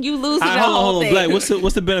 no, no, no. You losing Alright, the whole hold on, thing. Black.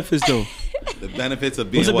 What's the benefits though? The benefits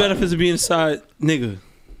of being What's the what? benefits of being a side nigga?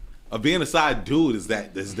 of being a side dude is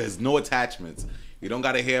that there's no attachments. You don't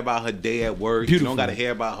gotta hear about her day at work. Beautiful. You don't gotta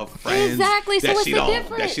hear about her friends. Exactly. So what's the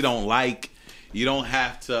difference? That she don't like. You don't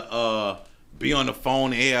have to be on the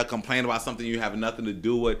phone here complain about something you have nothing to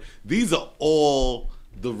do with. These are all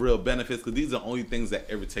the real benefits because these are the only things that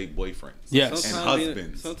irritate boyfriends Yes. and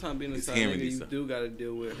husbands. Sometimes being a is side hearing nigga, these you stuff. do gotta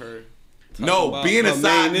deal with her. No, being a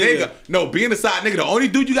side nigga. No, being a side nigga. The only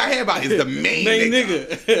dude you got to hear about is the main nigga.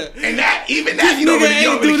 And that, even that, you don't really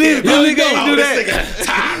care about. This nigga ain't do that. This nigga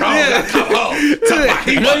Tyrone come home.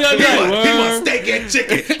 Talking about he want steak and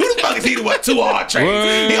chicken. Who the fuck is he to what 2 hard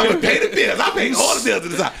trains? He gonna pay the bills. I pay all the bills to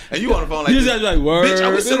the side. And you on the phone like You this. just like, word. Bitch,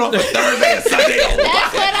 I'm gonna sit on for Thursday and Sunday.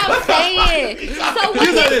 That's what I'm saying. So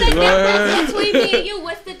what's the difference between me and you?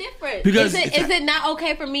 What's the difference? Because is it not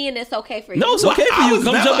okay for me and it's okay for you? No, it's okay for you.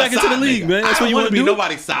 Come jump back into the league, man. That's what you want to be do.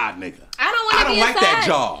 nobody's side nigga. I don't want to I don't be like a that side.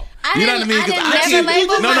 job. I You know what I mean? didn't I never can't-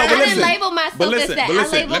 label No, I but didn't label myself but listen, as that. but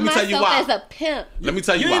listen, I labeled let me tell you myself why. as a pimp. Let me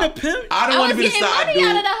tell you You why. ain't a pimp. I don't I want to was be the getting side money out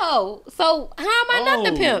of dude. the hoe. So how am I not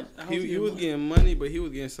the pimp? He was getting money, but he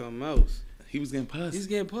was getting something else. He was getting pussy. He's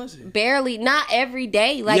getting pussy. Barely, not every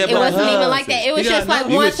day. Like Yeah, it but wasn't even pussy. like that. It was He got just like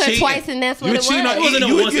nothing. You once was or cheating. twice, and that's what You it was cheating on, was. wasn't no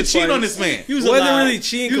you once or cheating on twice. this man. He was It wasn't alive. really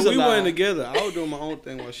cheating He was because we alive. weren't together. I was doing my own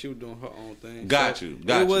thing while she was doing her own thing. Got So you.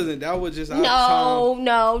 It wasn't. That was just our No, time.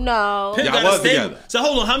 no. Pimp Y'all got a was stable. together. So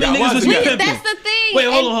hold on, how many Y'all niggas was was you together. pimping? That's the thing. Wait,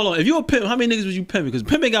 hold And- on. If you a pimp, how many niggas was you pimping? Because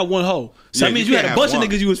pimp ain't got one hoe. So Yeah, that means you you had a can't bunch have of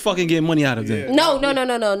one. niggas you was fucking getting money out of them. Yeah. No.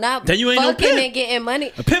 Not Then you ain't no fucking pimp. and getting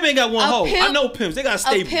money. A pimp ain't got one A hoe. pimp- I know pimps. They got a A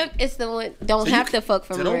stable. pimp is the one don't So you have can- to fuck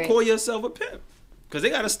from So don't rent. call yourself a pimp. Because they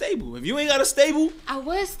got a stable. If you ain't got a stable, I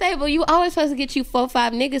was stable. You always supposed to get you 4 or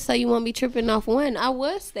 5 niggas so you won't be tripping off one. I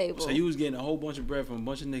was stable. so you was getting a whole bunch of bread from a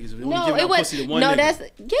bunch of niggas. Only no, giving it out was pussy to one no. nigga. That's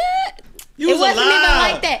You it was wasn't alive. even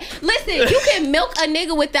like that. Listen, you can milk a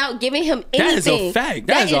nigga without giving him That anything. is a fact.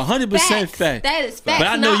 That is 100% facts. fact. That is fact. But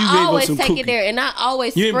I know you gave I up always some take cookie. it there, and I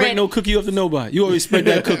always You ain't spread. break no cookie off to nobody. You always spread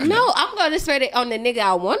that cookie. No, I'm gonna spread it on the nigga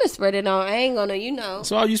I want to spread it on. I ain't gonna,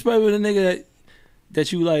 So how you spread with a nigga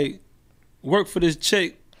that you like work for this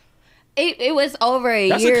chick? It was over a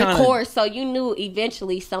That's a year kinda- course, so you knew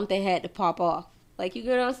eventually something had to pop off. Like, you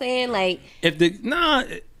get what I'm saying? Like, If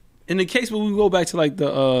the in the case where we go back to like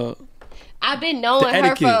the I've been knowing The her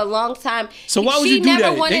etiquette. for a long time. so why would She you do never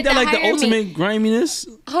that? wanted Ain't that to like the hire me. ultimate griminess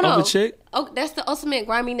Hold of on. a chick? Oh, that's the ultimate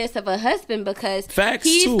griminess of a husband because Facts,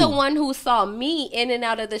 he's too. the one who saw me in and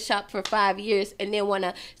out of the shop for 5 years and then want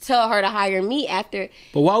to tell her to hire me after.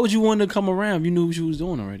 But why would you want to come around if you knew what you was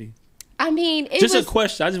doing already? I mean, it Just was a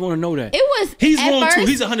question. I just want to know that. It was He's at wrong too. first-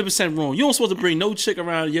 He's 100% wrong. You don't supposed to bring no chick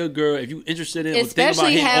around your girl if you interested in or think about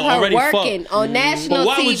especially him have or her already working fuck. on national But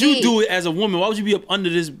why TV. would you do it as a woman? Why would you be up under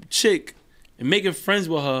this chick and making friends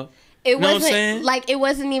with her? It You know what I'm wasn't saying? like it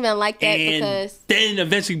wasn't even like that And because then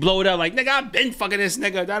eventually blow it out like, nigga, I've been fucking this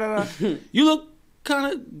nigga. Da, da, da. You look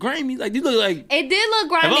kind of grimy. Like, you look like... it did look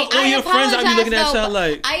grimy. If I'm on your friends, I'd be looking at y'all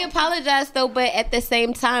like- I apologize though, but at the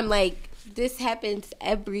same time, like this happens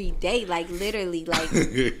every day, like literally, like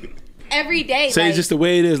every day. Say like, it's just the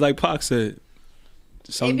way it is, like Pac said.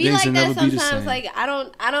 Some it be things like will that never be the sometimes. same. Like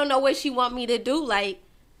I don't know what she want me to do. Like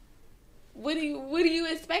what do you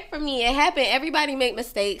expect from me? It happened. Everybody make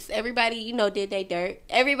mistakes. Everybody, did they dirt.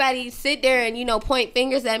 Everybody sit there and point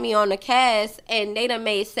fingers at me on the cast, and they done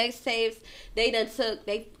made sex tapes. They done took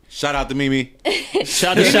Shout out to Mimi.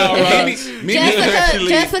 Shout to Shout Mimi, Rock. Mimi actually.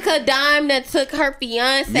 Jessica Dime that took her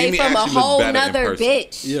fiance Mimi from a actually look whole better in nother person.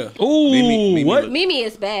 bitch. Yeah. Ooh, Mimi what? look- Mimi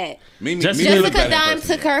is bad. Mimi, Jessica Mimi look Jessica better in Dime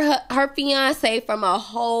person. took her fiance from a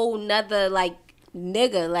whole nother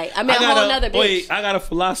nigga. Like I mean, I a whole nother bitch. Wait, I got a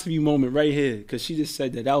philosophy moment right here because she just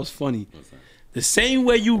said that. That was funny. The same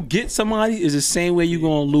way you get somebody is the same way you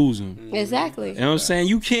gonna lose them. Exactly. You know what I'm saying?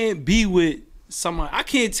 You can't be with somebody. I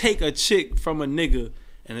can't take a chick from a nigga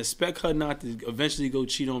and expect her not to eventually go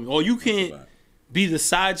cheat on me. Or you can't be the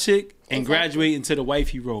side chick and graduate into the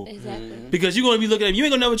wifey role. Exactly. Because you're gonna be looking at me. You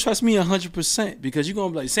ain't gonna never trust me 100% because you're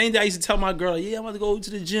gonna be like, same day I used to tell my girl, yeah, I'm about to go to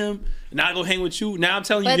the gym and now I go hang with you. Now I'm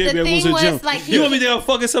telling you, But yeah, the we're going to thing the gym. was, like, You gonna be there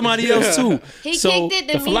fucking somebody else too. He So kicked it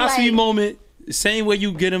to the me philosophy like- moment, the same way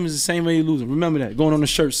you get them is the same way you lose them. Remember that. Going on the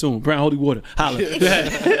shirt soon. Brown Holy Water. Holla. He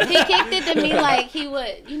kicked it to me like he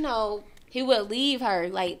would, he would leave her.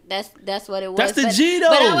 Like that's what it was. That's the but, G, though.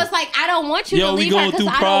 But I was like, I don't want you Yo, to we leave her going because through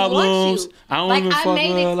I don't want problems. you. I don't like even I fuck made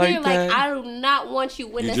with it her clear, like like that. I do not want you.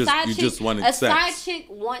 When You the just- side you chick, just wanted a sex. side chick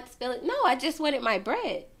wants feeling. No, I just wanted my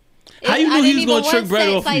bread. How you I knew he didn't was even gonna trick want bread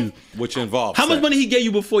sex, off like, you? Which involves How much sex. money he gave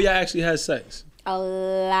you before y'all actually had sex? A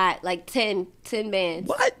lot, like 10 bands.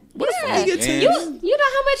 What? What the fuck Yeah. you get 10? You know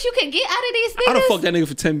how much you can get out of these niggas? I'd have fucked that nigga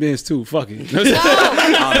for 10 bands too. Fuck it. I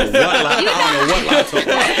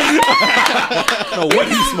don't know what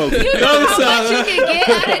he's smoking. You know how much you can get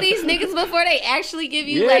out of these niggas before they actually give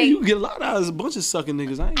you Yeah, like. you can get a lot out of a bunch of sucking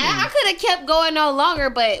niggas. I could have kept going no longer,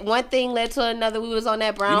 but one thing led to another. We was on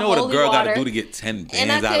that brown You know what a holy girl water, got to do to get 10 and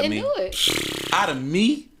bands I out of couldn't me? do it. Out of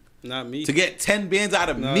me? Not me. To get 10 bands out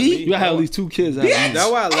of Not me? me. You gotta have at least 2 kids out of Bitch. me.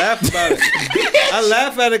 That's why I laughed about it. I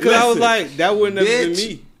laughed at it because I was Listen, like, that would never been bitch.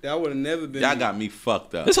 me. That would have never been Y'all me. got me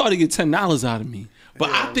fucked up. It's hard to get $10 out of me.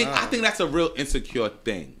 But Hell I think that's a real insecure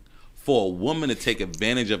thing for a woman to take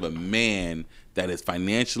advantage of a man that is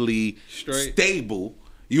financially Straight. stable.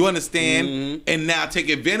 You understand? And now take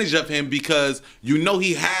advantage of him because you know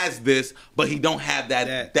he has this, but he don't have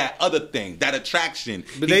that other thing, that attraction.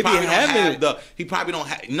 But he they be probably don't having have it. he probably don't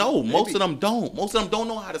have. No, most of them don't. Most of them don't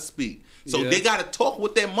know how to speak. So Yeah. they gotta talk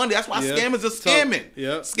with their money. That's why Yeah. scammers are Talk. scamming.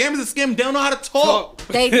 Yeah. Scammers are scamming. They don't know how to talk.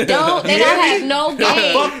 They don't. They You don't hear have me? no I'm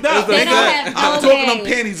game. fucked up. They don't nigga. have I'm no talking them game.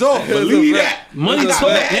 panties off. That's a Believe fact. that. Money I got talk.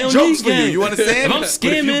 mad They don't jokes need for you. game. You understand? If I'm But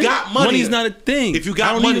scamming, if you got money, money's not a thing. If you I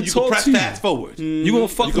got don't money, need to you can talk press to you. fast forward. You gonna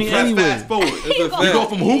fuck You can me press anyway. fast forward. That's a You fact. go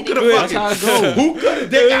from hookah to That's how fucking it go. hookah to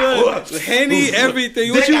dick out. Henny,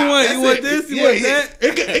 everything. What Dick you out. want? That's You want it. this? You Yeah, want yeah.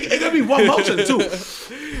 that? It could be one motion too.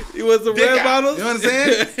 You want some Dick red out. bottles? You know what I'm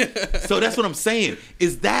saying? So that's what I'm saying.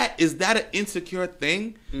 Is that an insecure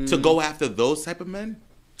thing to go after those type of men?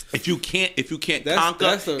 If you can't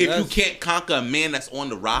conquer a man that's on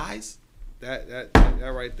the rise. That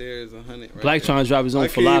right there is 100. Right Black there. trying to drop his own I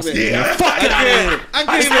can't philosophy. even- Man. Fuck I it out of here. can't. I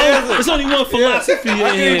can't even answer. There's only one philosophy in here,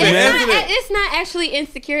 It's man. It's not actually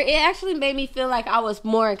insecure. It actually made me feel like I was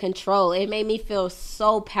more in control. It made me feel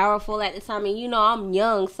so powerful at the time. And you know, I'm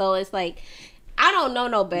young, so it's like I don't know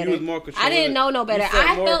no better. You was more control- I didn't know no better. you felt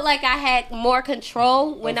I more- felt like I had more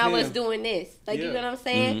control when Of I was him. doing this. Like you Yeah. know what I'm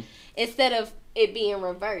saying? Instead of it being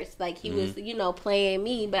reversed, like he was, you know, playing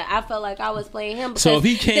me, but I felt like I was playing him. Because So if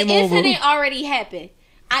he came the over- incident already happened.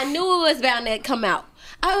 I knew it was bound to come out.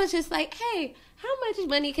 I was just like, hey, how much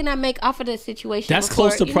money can I make off of this situation? That's before,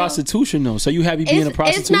 close to you know? prostitution, though. So you happy being a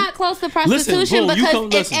prostitute? It's not close to prostitution Listen, bro, you because come-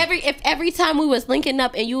 listen. if every time we was linking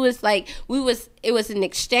up and you was like it was an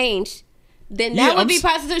exchange, then Yeah, that would I'm be s-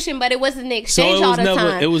 prostitution. But it wasn't an So exchange it all was the never-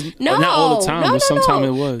 time. it was no, not all the time, no, but sometime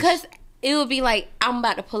it was. because it would be like I'm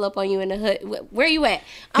about to pull up on you in the hood. Where you at?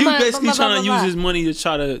 He was I'm basically trying to use his money to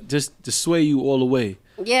try to just to sway you all the way.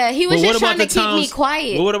 Yeah, he was But just trying to keep me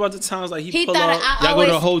quiet. But what about the times like he He pull thought up, I y'all go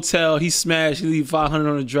to a always- hotel, he smash, he leave 500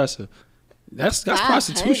 on the dresser. That's 500.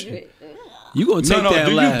 prostitution. You gonna take No,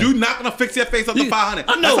 that laugh. you not gonna fix your face up to 500.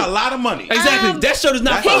 I know. That's a lot of money. Exactly. That shirt is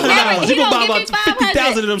not He $500. never- You he gonna buy gonna about give me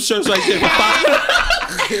 50,000 of them shirts right there for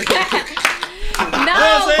 $500.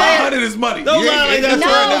 No, but 500 is money. Don't lie like that. no,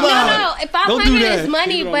 Don't lie. no. If Don't do 500 that. is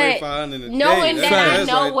money, People don't make but 500 a day. knowing That's that I right.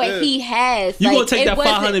 know That's what right he has, You like, gonna take it that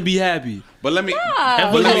wasn't- 500 and be happy. But let me.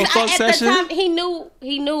 And was it a Because fuck at session? the time,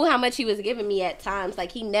 he knew how much he was giving me at times.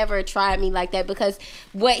 Like he never tried me like that because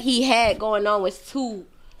what he had going on was too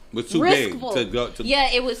Was too big riskable. to go to. Yeah,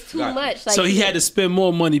 it was too Got you. much. Like So he had to spend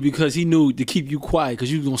more money because he knew to keep you quiet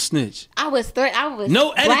because you was gonna snitch. I was No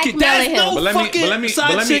etiquette. That's blackmailing no him. But let me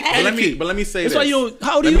say That's this. why you.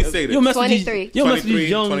 How old are Let you? me say this. You must be 23. You must be 23,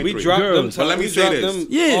 young 23. We dropped them. girls. But let me we say dropped this. them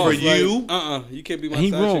Yeah. off, For you- you can't be my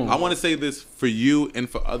He side wrong. chick. I want to say this for you and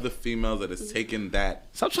for other females that has taken that.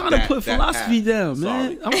 Stop trying to put philosophy path. down,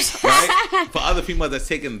 man. Sorry. Right? For other females that's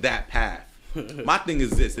taken that path. My thing is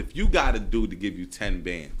this: if you got a dude to give you 10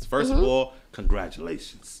 bands, 1st of all,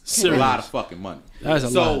 congratulations. It's a Serious. lot of fucking money. That's a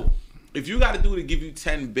so, lot. if you got a dude to give you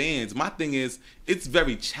 10 bands, my thing is it's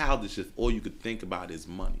very childish if all you could think about is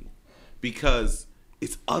money, because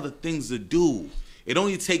it's other things to do. It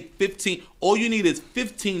only take 15. All you need is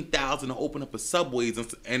 15,000 to open up a Subways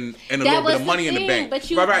and a little bit was of the money in the thing, bank. but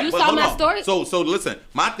you But saw hold my on. story. So listen,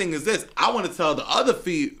 my thing is this: I want to tell the other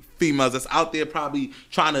females that's out there probably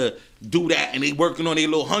trying to do that and they working on their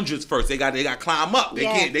little hundreds first. They got to climb up. They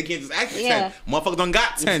Yeah. can't just act for Yeah. 10. Motherfuckers done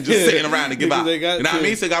got 10 just sitting around to give Because out. they You got know what I 10.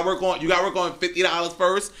 mean? So you got to work on $50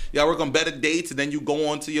 first. You got to work on better dates, and then you go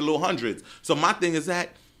on to your little hundreds. So my thing is that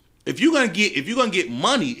if you're gonna get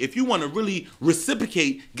money, if you want to really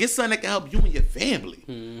reciprocate, get something that can help you and your family.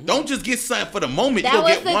 Don't just get something for the moment. That You'll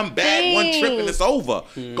was get the one bag, one trip, and it's over.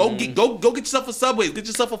 Go get yourself a Subway. Get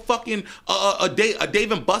yourself a fucking a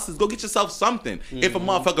Dave and Buster's. Go get yourself something. If a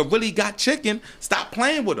motherfucker really got chicken, stop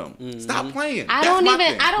playing with them. Stop playing. I That's my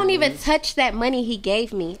thing. don't even touch that money he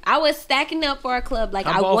gave me. I was stacking up for a club. Like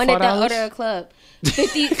I I bought wanted to $5. order a club.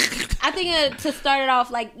 50. I think to start it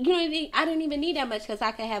off, like I didn't even need that much because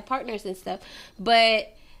I could have partners and stuff.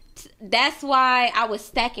 But that's why I was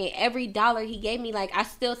stacking every dollar he gave me. Like, I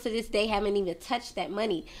still to this day haven't even touched that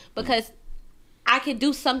money because I could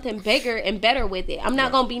do something bigger and better with it. I'm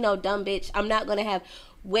not gonna be no dumb bitch. I'm not gonna have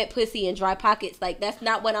wet pussy and dry pockets. Like, that's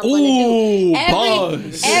not what I'm gonna do.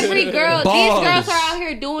 Every girl, these girls are out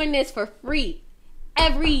here doing this for free.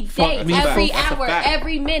 Every day, every hour,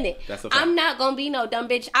 every minute. I'm not gonna be no dumb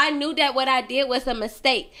bitch. I knew that what I did was a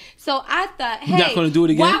mistake. So I thought, hey, you're not gonna do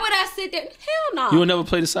it again? Why would I sit there? Hell no. You will never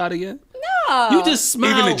play the side again? No. You just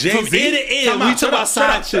smile Even the Jay-Z? from ear to ear. We talk about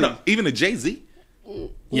side shit. Even the Jay-Z?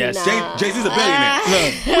 Yes. Nah. Jay-Z's a billionaire.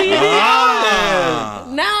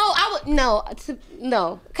 No.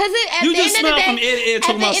 Because at You the just end of smile the day, from ear to ear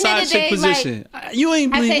talking about side chick position. You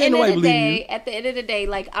ain't believe, ain't nobody believe you. At the end of the day,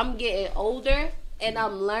 like, I'm getting older and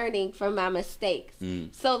I'm learning from my mistakes.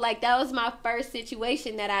 So, like, that was my first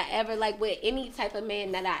situation that I ever, like, with any type of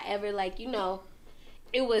man that I ever, like, you know,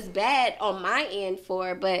 it was bad on my end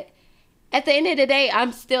for, but at the end of the day,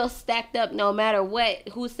 I'm still stacked up no matter what,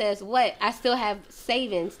 who says what. I still have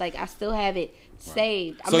savings. Like, I still have it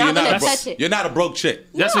saved. I'm not going to touch it. You're not a broke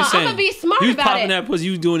chick. That's what I'm saying. I'm going to be smart you about popping it. that pussy,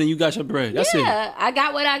 you doing it, you got your bread. That's it. Yeah, I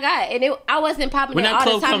got what I got. And I wasn't popping When it that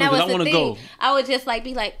all club the time. coming, That was 'cause I the wanna thing. go. I would just, like,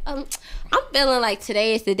 be like, I'm feeling like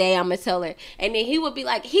today is the day I'm going to tell her. And then he would be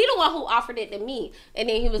like, he the one who offered it to me. And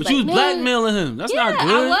then he was But like, you was man, blackmailing him. That's not good.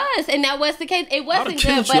 I was. And that was the case. It wasn't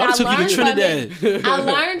killed good, you. but I I took you to learned from Trinidad. it. I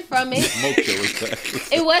learned from it.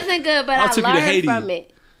 It wasn't good, but I took you to learned Haiti. from it.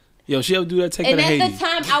 Yo, she ever do that, take her And to at Haiti. the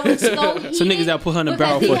time, I was so heated. Some niggas that put her in a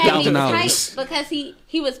barrel because for he had me $1,000. tight Because he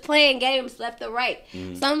was playing games left and right.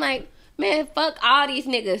 So I'm like, man, fuck all these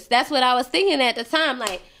niggas. That's what I was thinking at the time.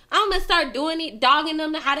 Like, I'm gonna start doing it, dogging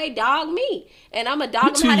them how they dog me, and I'm gonna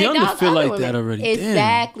dog them how they dog You too young to feel other like women. that already.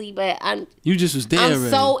 Exactly, but You just was there I'm already.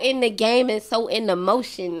 so in the game and so in the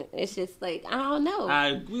motion. It's just like, I don't know. All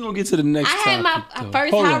right, we gonna get to the next I had my topic,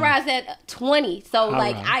 first Hold high on. rise at 20, so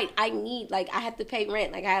like rise. I need, like, I have to pay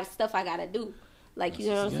rent, like I have stuff I gotta do, like, you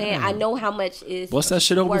know what I'm saying. I know how much is What's that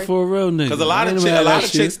shit open worth. for a real nigga? Because a lot I of ain't never had that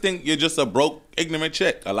chicks shit. think you're just a broke, ignorant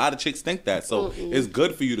chick. A lot of chicks think that. So it's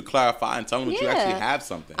good for you to clarify and tell them that you actually have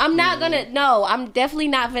something. I'm not gonna. No, I'm definitely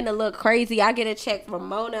not gonna look crazy. I get a check from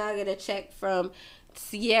Mona. I get a check from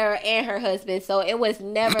Sierra and her husband. So it was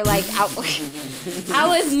never like I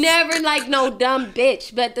was never like no dumb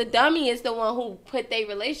bitch. But the dummy is the one who put their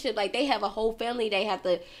relationship. Like, they have a whole family they have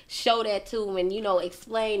to show that to and, you know,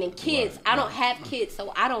 explain. And kids, I don't have kids,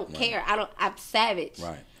 so I don't care. I'm savage.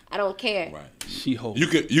 Right. I don't care. Right. She hold. You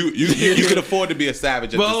could afford to be a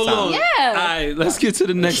savage at But this hold time. on. Yeah. All right, let's get to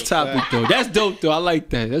the next topic though. That's dope though. I like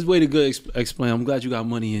that. That's way to good explain. I'm glad you got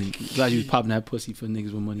money and glad you was popping that pussy for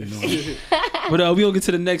niggas with money. But we gonna get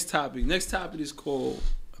to the next topic. Next topic is called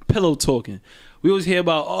pillow talking. We always hear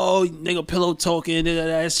about, oh, nigga, pillow talking.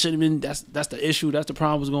 That should have been. That's the issue. That's the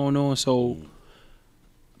problem was going on. So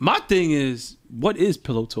my thing is, what is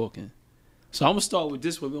pillow talking? So I'm gonna start with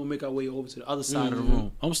this one. We're gonna make our way over to the other side of the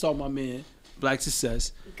room. I'm gonna start with my man, Black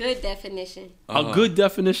Success. Good definition. A good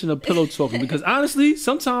definition of pillow talking. Because honestly,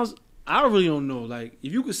 sometimes I really don't know. Like,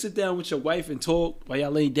 if you could sit down with your wife and talk while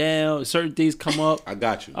y'all lay down, certain things come up. I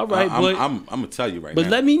got you. All right, but I'm gonna tell you right but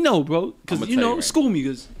now. let me know, bro. Because, I'ma you tell know, you right school me.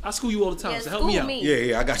 Because I school you all the time. Yeah, so help me school out. me.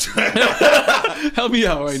 Yeah, I got you. Help me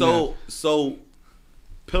out right now. So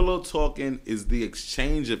pillow talking is the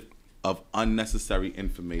exchange of unnecessary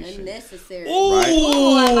information. Unnecessary. Ooh. Right?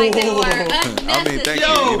 Ooh, I like that word. Unnecessary. I mean, thank you.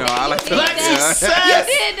 You know, I like to. Black Success. You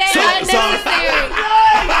did that unnecessary.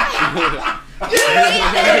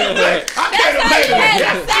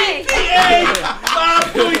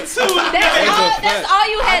 That's all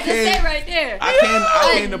you had to say right there.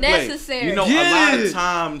 I came to play. Unnecessary. You know,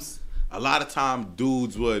 a lot of times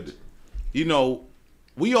dudes would, you know,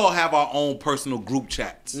 we all have our own personal group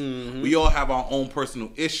chats. We all have our own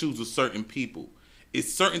personal issues with certain people.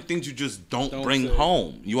 It's certain things you just don't bring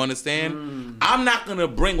home. You understand? I'm not gonna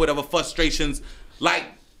bring whatever frustrations, like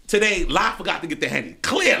today, Lai forgot to get the Henny.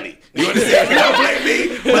 Clearly. You understand? You don't blame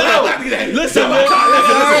me, but Lai forgot to get the Henny. Listen, Lai forgot to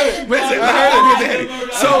get the Henny.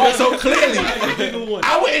 So clearly,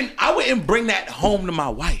 I wouldn't bring that home to my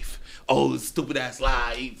wife. Oh, stupid ass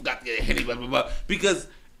Lai, he forgot to get a Henny, blah, blah, blah. Because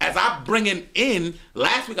as I bring it in,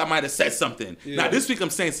 last week I might have said something. Now this week I'm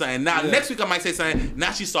saying something. Now next week I might say something.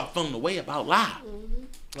 Now she start feeling the way about Lai.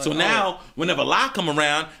 So now, whenever Lai come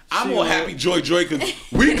around, I'm all happy, joy, because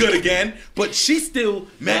we good again. But she still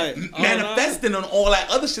manifesting on all that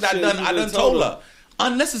other shit I done told her.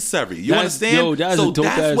 unnecessary. You That's- understand? yo, that's a dope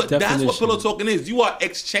ass that's what definition. pillow talking is. You are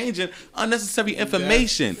exchanging unnecessary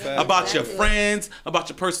information about your friends, about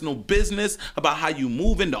your personal business, about how you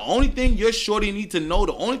moving. The only thing your shorty need to know,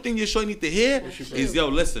 the only thing your shorty need to hear is, yo,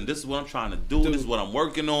 listen, this is what I'm trying to do. This is what I'm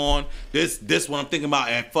working on. This what I'm thinking about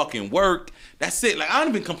at fucking work. That's it. Like, I don't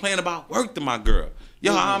even complain about work to my girl.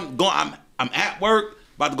 Yo, I'm at work.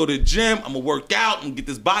 About to go to the gym. I'm gonna work out and get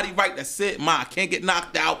this body right. That's it. I can't get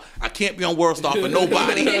knocked out. I can't be on World Star for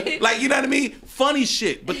nobody. Like, you know what I mean? Funny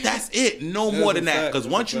shit. But that's it. No more than that. Because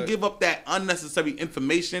once you give up that unnecessary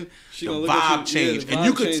information, the vibe change. And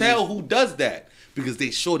you can tell who does that because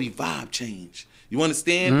they shorty vibe change. You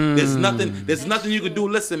understand? There's nothing you can do.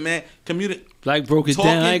 Listen, man. Black broke it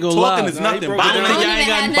down. I ain't gonna lie. Talking is nothing.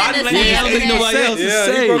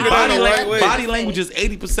 Body language is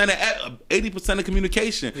 80% of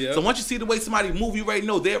communication. So once you see the way somebody move, you already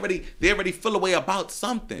know they already feel a way about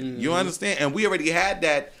something. You understand? And we already had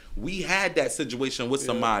that. We had that situation with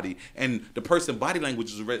somebody, and the person body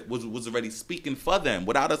language was already speaking for them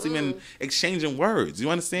without us even exchanging words. You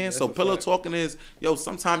understand? So pillow talking is, yo,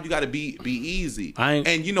 sometimes you got to be easy,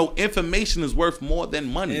 and you know, information is worth more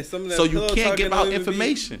than money. So you can't give out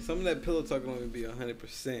information. Some of that pillow talking don't even be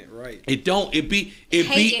 100% right. It don't. It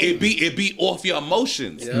be off your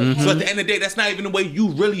emotions. So at the end of the day, that's not even the way you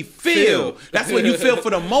really feel. That's what you feel for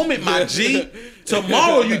the moment, my G.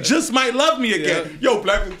 Tomorrow you just might love me again. Yo,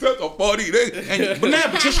 black and a party.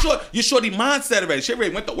 But your shorty mindset already. She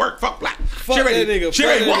already went to work. Fuck black. Fuck that nigga. She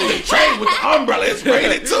already walked the train with the umbrella. It's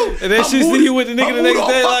raining too. And then she see you with the nigga the next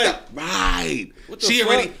day, like, right. She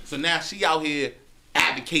already. So now she out here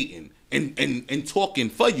advocating and talking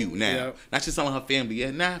for you now. Yep. Not just telling her family, yeah,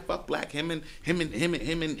 nah, fuck black. Him and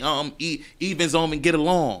Evens on and get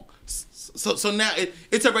along. So now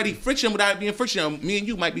it's already friction without it being friction. Me and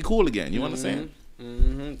you might be cool again. You understand?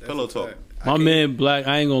 Pillow talk. My man Black,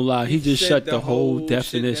 I ain't gonna lie, he just shut the whole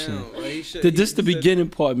definition. This the beginning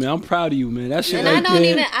part, man. I'm proud of you, man. That shit. And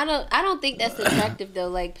right I don't think that's attractive though.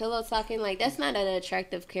 Like pillow talking, like that's not an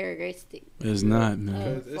attractive characteristic. It's not,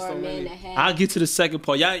 man. For a man to have. I'll get to the second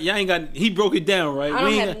part. Y'all ain't got. He broke it down, right? I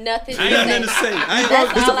don't have nothing to I ain't got nothing to say.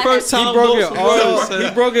 That's It's the all I first have. time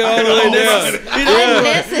He broke it all the way down.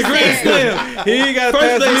 Unnecessary. He ain't got to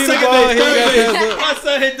pass me the ball. He ain't got to My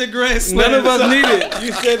son hit the grand slam. None of us need it.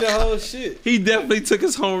 You said the whole shit. He definitely took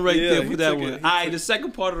us home right there he for that took one. it. All right, the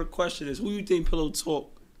second part of the question is, who you think pillow talk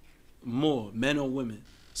more, men or women?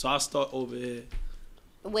 So I'll start over here.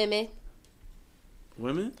 Women.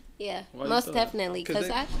 Women? Yeah, Why you most thought? definitely. Because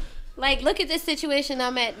I, like, look at this situation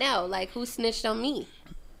I'm at now. Like, who snitched on me?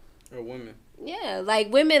 Or women. Yeah,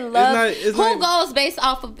 like, women love... it's who not- goes based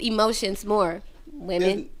off of emotions more?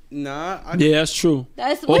 Women. Nah. Yeah, that's true.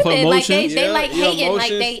 That's Off women. Like, they Yeah, like yeah, hating.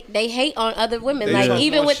 Like, emotions. they hate on other women. They Like, talk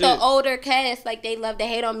even about with the shit. older cast, like, they love to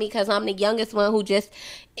hate on me because I'm the youngest one who just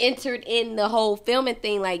entered in the whole filming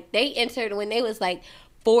thing. Like, they entered when they was, like,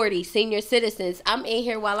 40 senior citizens. I'm in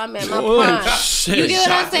here while I'm at my prime. Shit. You get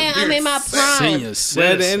what I'm saying? I'm in my prime. Senior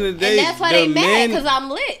But at the end of the day, And that's why the they mad, men- because I'm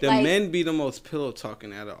lit. The Like, men be the most pillow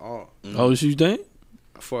talking out of all. Oh, you think?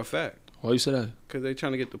 For a fact. Why you say that? Because they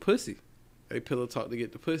trying to get the pussy. They pillow talk to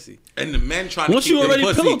get the pussy. And the men trying to Once keep you already the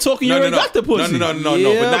pussy. pillow talking, you already got the pussy. No.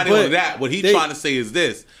 Yeah, But not but only that. What he they- trying to say is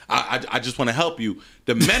this. I just want to help you.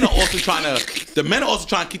 The men are also trying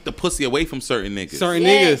to keep the pussy away from certain niggas. Certain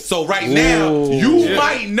Yes. niggas. So right now, Ooh. you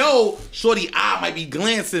might know shorty eye might be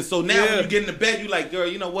glancing. So now Yeah. when you get in the bed, you like, girl,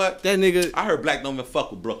 you know what? That nigga. I heard black don't even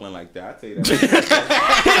fuck with Brooklyn like that. I tell you that.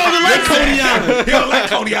 He don't even like Coney Island. He don't like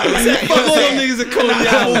Coney Island like that. Fuck all them niggas at Coney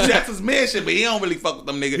Island. Jackson's mansion, but he don't really fuck with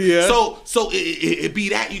them niggas. Yeah. So it be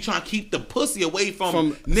that you trying to keep the pussy away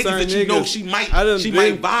from niggas certain that you know niggas. she I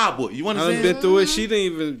might vibe with. You I done understand? been through it. She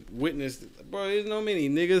didn't even witness. Bro, there's no many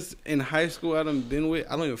niggas in high school I done been with.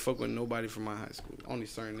 I don't even fuck with nobody from my high school. Only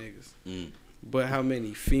certain niggas. But how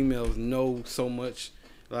many females know so much?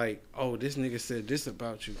 Like, oh, this nigga said this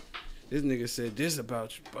about you. This nigga said this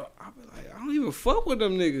about you. But I be like, I don't even fuck with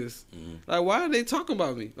them niggas. Like, why are they talking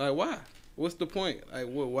about me? Like, why? What's the point? Like,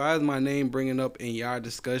 why is my name bringing up in y'all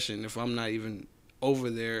discussion if I'm not even over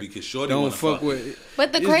there? Because shorty don't wanna fuck fuck. with.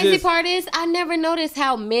 but the It's crazy just- part is, I never noticed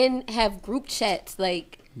how men have group chats.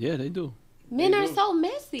 Like, Yeah, they do. men They are do. so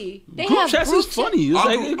messy. They Group have chats group is funny. It's Our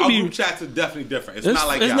like group, it could our be. group chats are definitely different. It's It's not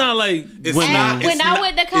like it's y'all. not like It's women. not- And when it's I not-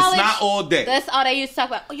 went to college, it's not all day. That's all they used to talk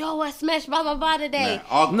about. Oh, yo, I smashed blah blah blah today.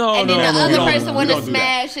 No, And then the no, other no, person no, want we to don't do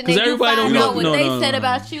that. smash, and 'Cause they do everybody find don't out know- what they no, said no.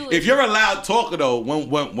 about you. If you're a loud talker though,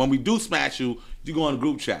 when we do smash you, you go on a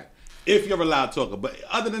group chat. If you're a loud talker, but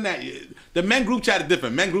other than that, the men group chat is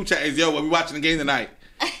different. Men group chat is yo, we watching the game tonight.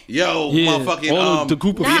 Yo, Yeah, motherfucking all the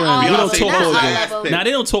group of Not friends. all We of don't them, talk not all all day. of them. Now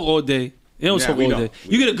they don't talk all day. They don't Yeah, talk we all don't. day.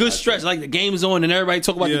 We You get a don't. good That's stretch, it. like the game is on and everybody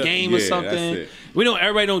talk about the game or Yeah, something. that's it. We don't.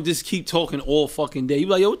 Everybody don't just keep talking all fucking day. You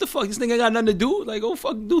be like, yo, what the fuck? This nigga got nothing to do. Like, go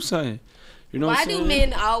fucking do something. You know Why what I'm do saying?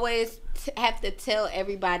 men always have to tell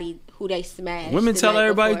everybody who they smash? Women the tell night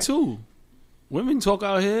everybody before? too. Women talk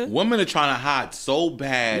out here. Women are trying to hide so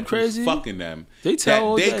bad You crazy? who's fucking them. They tell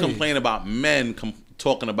all that they day. complain about men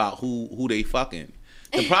talking about who they fucking.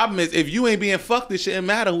 The problem is if you ain't being fucked, it shouldn't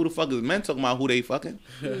matter who the fuck is men talking about who they fucking.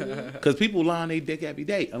 Because people lie on their dick every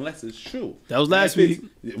day, unless it's true. That was last week.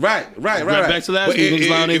 Right. Back to last But week, niggas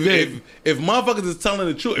lying on their dick. if motherfuckers is telling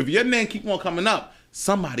the truth, if your name keep on coming up,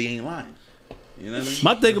 somebody ain't lying. You know what I mean?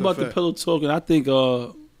 My thing about the fact. pillow talking, I think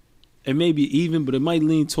it may be even, but it might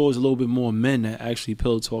lean towards a little bit more men that actually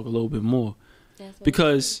pillow talk a little bit more. That's what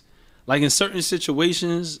Because, like in certain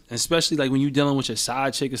situations, especially like when you're dealing with your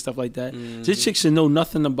side chick and stuff like that, this chick should know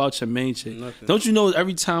nothing about your main chick. Nothing. Don't you know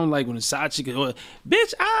every time, like when a side chick is, oh,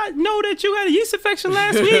 bitch, I know that you had a yeast infection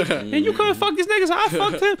last week and you couldn't fuck this nigga, so I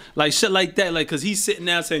fucked him. Like shit like that, like because he's sitting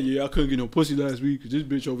there saying, yeah, I couldn't get no pussy last week because this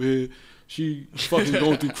bitch over here, she fucking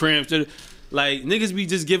going through cramps. Like niggas be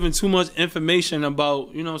just giving too much information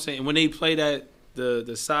about, you know what I'm saying? When they play that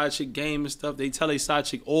the side chick game and stuff, they tell their side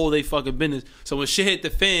chick all they fucking business. So when shit hit the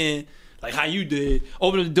fan, like how you did,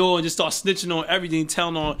 open the door and just start snitching on everything,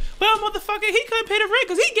 telling on, well, motherfucker, he couldn't pay the rent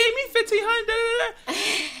because he gave me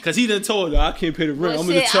 $1,500. Because he done told her, I can't pay the rent. Well, I'm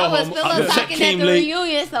going to shit, tell I was her pillow the check talking at came the late.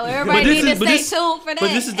 reunion, so everybody need to stay tuned for that. But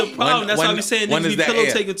this is the problem. That's why we saying when niggas is be that pillow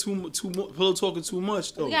air? taking pillow talking too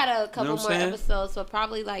much though. We got a couple You know what more I'm saying? episodes, so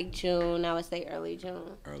probably like June. I would say early June.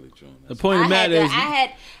 Early June. The point of the matter is,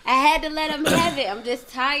 I had to let him have it. I'm just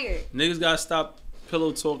tired. niggas gotta stop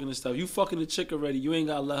pillow talking and stuff. You fucking the chick already. You ain't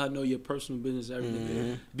gotta let her know your personal business and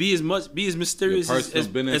everything. Be as mysterious Your as,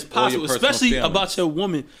 personal business as or your possible, personal especially feelings. about your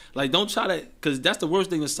woman. Like, don't try to, because that's the worst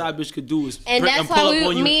thing a side bitch could do is And that's pull why up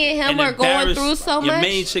on you me and him are going embarrass through so your much.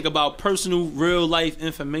 main chick about personal, real life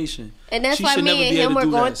information. And that's She why should never me and be able him to were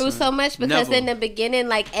do going that, through son. so much because Never. in the beginning,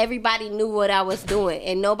 like everybody knew what I was doing,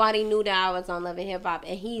 and nobody knew that I was on Love HipHop.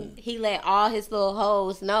 And he let all his little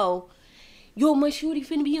hoes know, yo, my shorty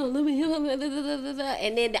finna be on Love HipHop,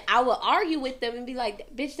 and then I would argue with them and be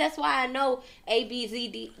like, bitch, that's why I know A B Z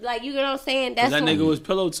D. Like, you know what I'm saying? That's That what- nigga was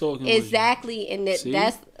pillow talking. with you. exactly, and See?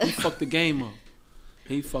 that's He fucked the game up.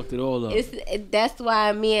 He fucked it all up. that's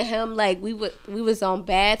why me and him, like, we was on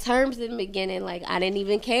bad terms in the beginning. Like, I didn't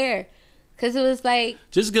even care. Cause it was like,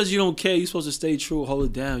 Just because you don't care, you're supposed to stay true, hold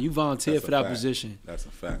it down. You volunteered That's for a that fact. position. That's a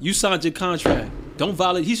fact. You signed your contract. Don't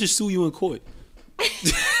violate. He should sue you in court.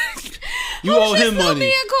 You who owe should him sue money. me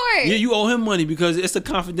in court? Yeah, you owe him money because it's a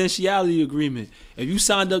confidentiality agreement. If you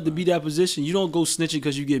signed up to be that position, you don't go snitching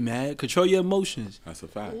because you get mad. Control your emotions. That's a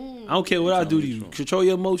fact. I don't care what I do to you. Control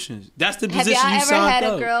your emotions. That's the Have position y'all you ever signed had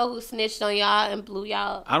up. a girl who snitched on y'all and blew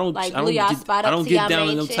y'all? I don't- like I blew don't y'all get- spot I up don't to get y'all down main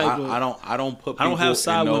in them chick? type of- I don't put people I don't have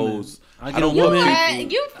side in women. those. I I get don't a put woman-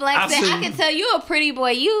 people. You flexing. I've I can tell you a pretty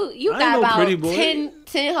boy. You I ain't got no about pretty boy.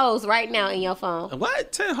 10 hoes right now in your phone.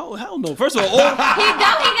 What? 10 hoes? Hell no. First of all, He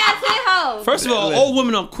definitely got 10 hoes. first of all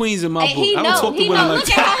women are queens in my And book. he I don't know. talk to He women know. like Look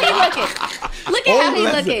that. at how he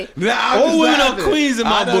looking. Look at how he looking. All women are queens in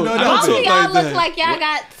my book. I don't All talk of y'all like look that. like y'all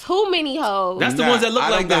got too many hoes. That's the ones that look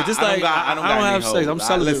like that. Just like I don't have sex. I'm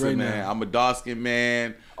celibate listen, right man, now. I'm a dark skinned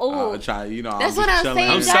man. Ooh. That's what I'm saying.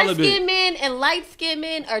 I'm Dark celibate. skinned men and light skinned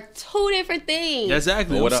men are two different things.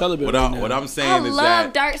 Exactly. What, I'm celibate what, right what now. I'm I saying is love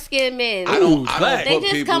that dark skinned men. I don't black. They put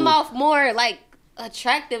just people, come off more like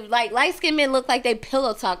attractive. Like light skinned men look like they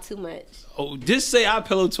pillow talk too much. Oh, just say I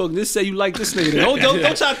pillow talk. Just say you like this nigga. Don't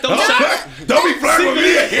try to throw shots. Don't be flirting with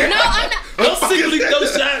me. No, I'm not. Don't secretly throw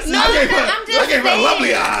shots. No, I'm just I gave her lovely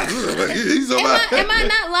saying. eyes. He's so Am I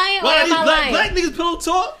not lying or Why am these I black lying? niggas pillow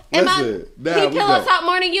talk? Am I? Listen, nah, He we pillow go. talk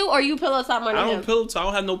more than you, or you pillow talk more I than don't him? pillow talk. I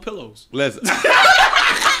don't have no pillows. Listen.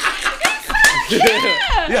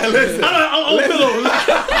 Yeah, listen. I don't pillows.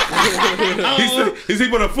 He's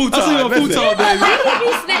sleeping on a futon. I sleep on a futon, baby. Like he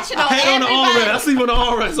be snitching on Head on the armrest. I everybody. sleep on the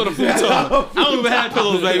armrest on the futon. I don't even have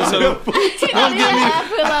pillows, baby. So He don't even have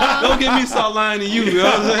pillows. don't get me start lying to you. You know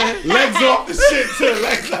what I'm saying? Legs off the shit too.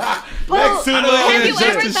 Legs Well, too I know low. have you just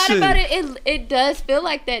ever this thought shit. about it? It does feel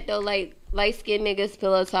like that though. Like light skinned niggas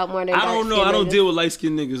pillow talk more than I don't know. dark-skinned I don't niggas. deal with light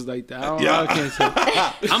skinned niggas like that. I can't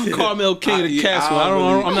say. I'm Carmel King of the Yeah, Castle. I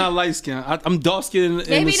don't really- I'm not light skinned. I'm dark skinned in the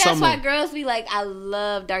Maybe that's summer. why girls be like, I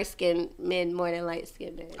love dark skinned men more than light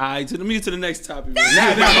skinned men. All right, let me get to the next topic. Nah,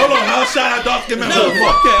 hold on. I'll shout out dark skin man. No,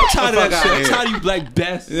 fuck that. I'm tired of that Fuck shit. out I'm here. tired of you black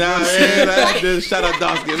best. Yeah, man. Just shout out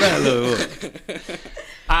dark skin man. Look.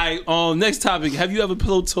 All right, next topic. Have you ever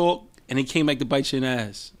pillow talk and it came back to bite you in the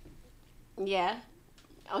ass? Yeah.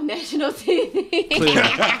 On national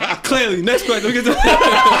TV. Clearly. Next question.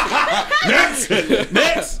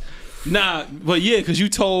 Next. Nah, but yeah, because you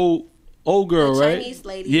told old girl, The right? Chinese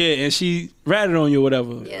lady. Yeah, and she ratted on you or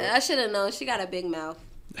whatever. Yeah, I should have known. She got a big mouth.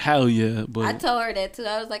 Hell yeah. I But told her that too.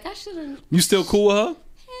 I was like, I should have. you still cool with her?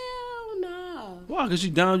 Hell no. Why? Because she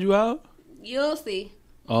downed you out? You'll see.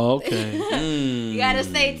 Oh, okay. You gotta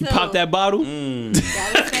stay tuned. Pop that bottle?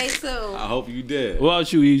 Gotta stay tuned. I hope you did. What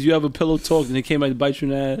about you? You ever pillow talk and they came back to bite you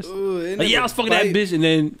in the ass? Ooh, it Like, yeah, I was fucking that bitch, and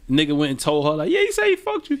then nigga went and told her, like, yeah, he said he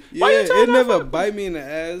fucked you. Yeah, Why you telling it her never fuck you? bite me in the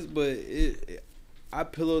ass, but I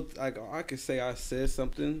pillowed, like, I could say I said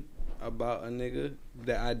something about a nigga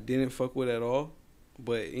that I didn't fuck with at all,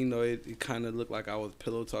 but, you know, it kind of looked like I was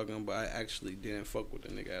pillow talking, but I actually didn't fuck with the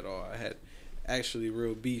nigga at all. I had actually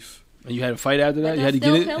real beef. And you had to fight after that? But You had to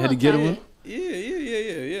that's get it? still Had to get pillow him? talking.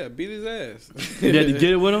 Yeah. Beat his ass. You had to get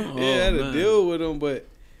it with him? Yeah, I had Oh, to deal with him, but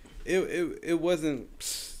it wasn't.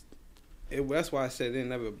 That's why I said it didn't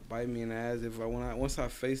never bite me in the ass. Once I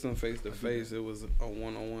faced him face to face, it was a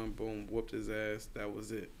 1-on-1. Boom, whooped his ass. That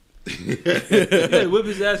was it. Yeah, whip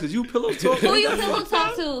his ass because you pillow talk. Who you pillow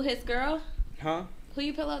talk to? His girl? Huh? Who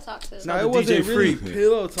you pillow talk to? No, the it wasn't DJ really Freak.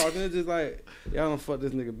 pillow talking. It's just like y'all don't fuck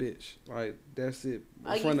this nigga bitch. Like that's it.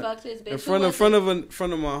 Oh, you fucked his bitch. In front of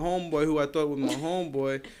my homeboy, who I thought was my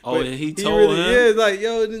homeboy. Oh, but and he told him? Yeah, it's like,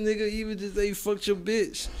 yo, this nigga even just say you fucked your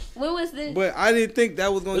bitch. When was this? But I didn't think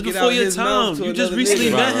that was gonna It was get before out your his time. mouth to You just another recently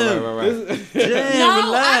nigga. met him. Right. Damn, no,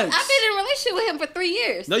 relax. I've been in a relationship with him for 3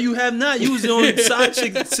 years. No, you have not. You was doing side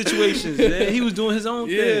chick situations, man. He was doing his own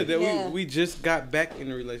Yeah, thing. that Yeah. we just got back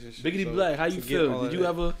in a relationship. Biggity so Black, how you to get feel? all Did of you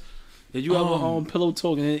that. ever pillow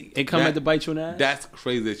talk and it come That- back to bite you in the ass? That's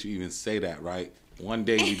crazy that you even say that, right? One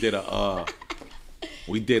day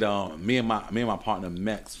we did me and my partner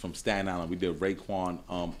Mex from Staten Island. We did Raekwon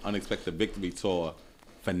Unexpected Victory Tour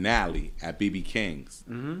finale at BB King's.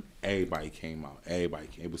 Everybody came out.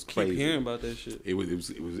 It was Keep crazy. hearing about that shit. It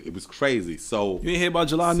was crazy. So You ain't hear about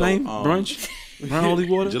July So, 9th brunch? Brown Holy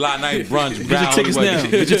Water? July 9th brunch. Get your tickets now.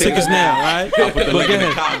 Get your tickets now, all right? I'll put the But link go in the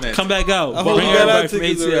ahead. comments. Come back out. I hope Bring you got our everybody from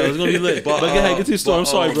tickets ATL. already. It's going to be lit. But go ahead. Get to your story. I'm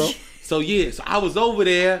sorry, bro. So yeah, so I was over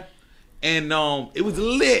there, and it was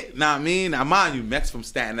lit. Know what I mean? Now mind you, Mex from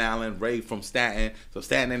Staten Island, Ray from Staten, so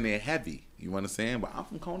Staten in there heavy. You understand? But I'm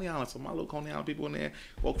from Coney Island, so my little Coney Island people in there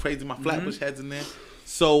go crazy. My Flatbush heads in there.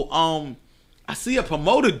 So I see a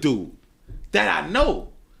promoter dude that I know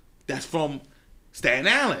that's from Staten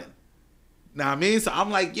Island. Know what I mean? So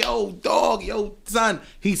I'm like, yo, dog, yo, son.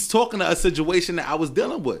 He's talking to a situation that I was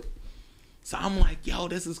dealing with. So I'm like, yo,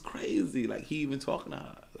 this is crazy. Like, he even talking to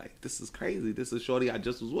her. Like, this is crazy. This is shorty I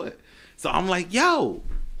just was with. So I'm like, yo,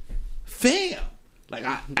 fam. Like,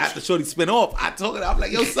 after shorty spin off, I told her, I'm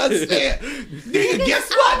like, yo, son, fam. Nigga, guess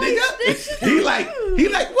what, nigga? He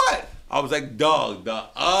like, what? I was like, dog, the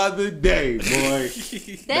other day, boy.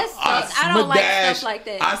 That's I don't like stuff like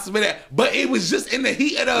that. I swear that. But it was just in the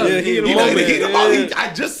heat of the, Yeah, heat of the you know, in the moment. heat of the moment.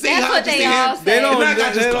 I just seen That's her. what I just they seen all him.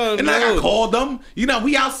 say. And then I know. called them. You know,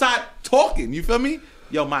 we outside talking. You feel me?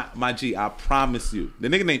 Yo, my G, I promise you. The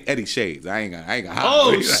nigga named Eddie Shades. I ain't gonna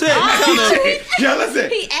Oh, shit. Yo, listen.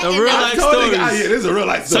 He A real I life told nigga, stories. yeah, this is a real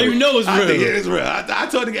life So story. you know it's real. Yeah, it's real. I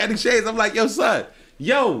told nigga Eddie Shades, I'm like, yo, son,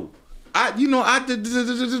 yo, Yo,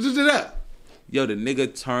 the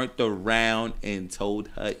nigga turned around and told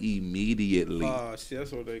her immediately. Oh, shit,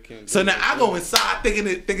 that's what they can't do. So now I go inside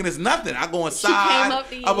thinking it's nothing. I go inside. came up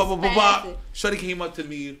to you spazzing. Shorty came up to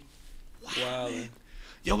me. Wow.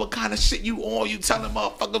 Yo, what kind of shit you on? You telling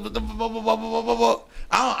motherfucker.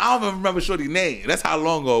 I don't even remember Shorty's name. That's how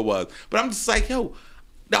long ago it was. But I'm just like, yo,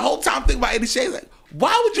 the whole time thinking about 80 Shades, like,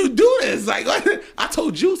 why would you do this? Like, I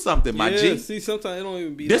told you something, my G. See, sometimes it don't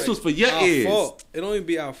even be. This like was for your our ears. fault. It don't even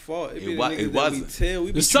be our fault. It be the niggas it that wasn't. we tell. We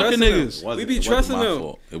be The sucking trusting them. niggas. We be It wasn't trusting my them.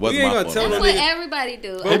 fault. It We wasn't ain't my gonna fault. tell That's no what nigga. everybody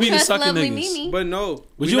do. They I be the trust sucking lovely niggas. Mimi. But no, But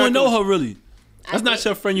we you not don't know gonna- her really. That's not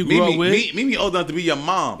your friend you grew up with. Mimi old enough to be your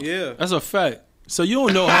mom. Yeah, That's a fact. So you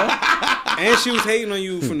don't know her. and she was hating on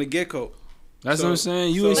you from the get go. That's So- what I'm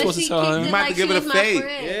saying. You so- ain't But supposed to she tell kicked her. it You might like have to give she it was a my fade.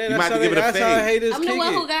 friend. Yeah, You might have to give it a that's how fade. haters I'm kick the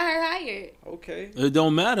one who it. got her hired. Okay, It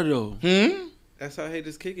don't matter though. that's how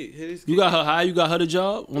haters kick it. Haters You got her high. You got her the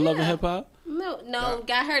job on Love and Yeah. Hip Hop. No,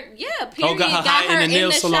 got her. Yeah, period. got her hired in the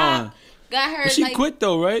nail salon. shop. Got her. But she like, quit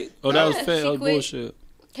though, right? Oh, that was Yeah, fair. she That was quit. bullshit.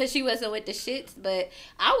 Cause she wasn't with the shits, but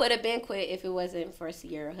I would have been quit if it wasn't for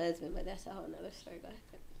Sierra husband. But that's a whole nother story. Go ahead.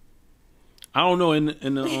 I don't know. In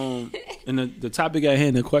the topic at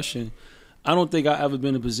hand, the question, I don't think I ever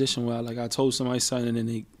been in a position where I told somebody something and then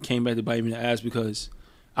they came back to bite me in the ass because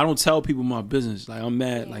I don't tell people my business. Like I'm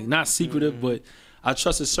mad, like not secretive, but I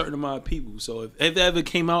trust a certain amount of people. So if it ever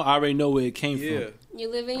came out, I already know where it came from. You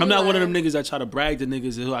live in I'm not your one of them life. niggas that try to brag to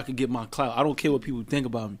niggas who I could get my clout. I don't care what people think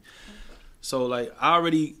about me. So like I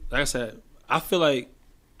already, like I said, I feel like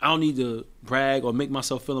I don't need to brag or make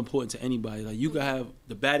myself feel important to anybody. Like you could have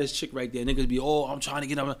the baddest chick right there, niggas be, oh, I'm trying to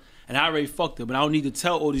get up, and I already fucked her, but I don't need to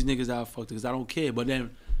tell all these niggas that I fucked her because I don't care. But then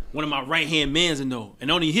one of my right hand mans will know, and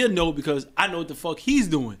only he'll know because I know what the fuck he's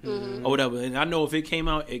doing or whatever, and I know if it came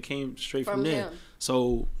out, it came straight from there. him.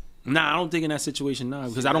 So nah, I don't think in that situation now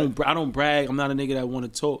because I don't brag. I'm not a nigga that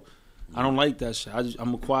want to talk. I don't like that shit.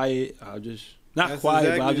 I'm a quiet. I just not That's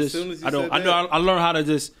quiet, exactly, but I as soon as just you I don't. said I know. that- I learned how to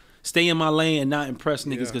just stay in my lane and not impress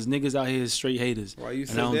niggas Yeah. because niggas out here is straight haters. Why you and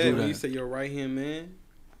said I don't that? do When that. you said your right hand man,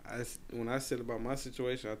 when I said about my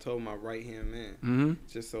situation, I told my right hand man. Mm-hmm.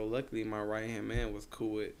 Just so luckily, my right hand man was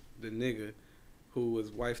cool with the nigga who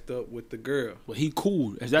was wifed up with the girl. Well, he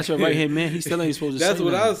cool. If that's your right hand man, he still ain't supposed to That's say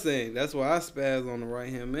what nothing. I was saying. That's why I spazzed on the right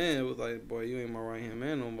hand man. It was like, boy, you ain't my right hand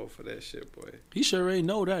man no more for that shit, boy. He should already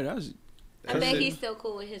know that. That's I bet it. he's still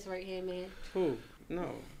cool with his right hand man. Who?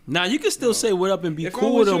 No. Now you can still say what up and be If I'm cool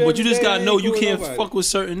with with them, you but you every just day, gotta I know ain't you cool with can't nobody. fuck with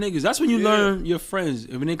certain niggas. That's when you Yeah. learn your friends.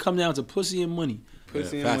 When they come down to pussy and money.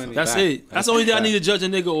 Pussy Yeah, and facts. money. That's Fact. it. That's the only thing I need to judge a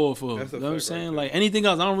nigga off of. That's a You know what I'm fact saying? right Like anything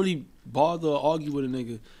else, I don't really bother or argue with a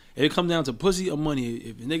nigga. If it come down to pussy or money,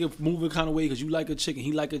 if a nigga move a kind of way because you like a chick and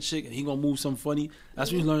he like a chick and he gonna move something funny,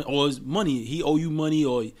 that's when you learn. Or it's money. He owe you money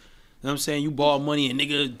or, you know what I'm saying? You borrow money and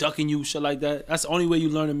nigga ducking you, shit like that. That's the only way you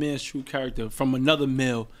learn a man's true character from another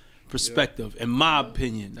male perspective. In my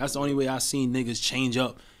opinion, that's the only way I seen niggas change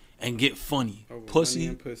up and get funny. Over money Pussy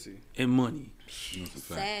and pussy. and money.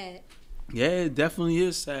 Sad. Yeah, it definitely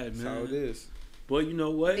is sad, That's how it man. is. But you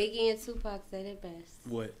know what? Biggie and Tupac said it best.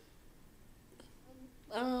 What?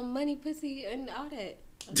 Money, pussy, and all that.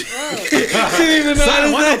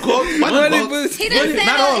 Son, one of them quotes. One of them quotes. He done said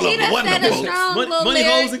Not all of he them, done one of said them a quotes. strong little Money,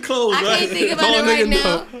 lyric. hoes, and clothes, I right? can't think All about it right nigga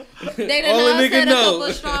now. They done All a all nigga said a know. couple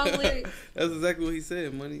of strong lyrics. That's exactly what he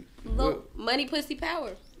said. Money. Money, pussy,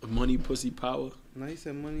 power. Money, pussy, power. No, he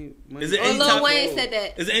said money. Is it Or any Lil topic- Wayne said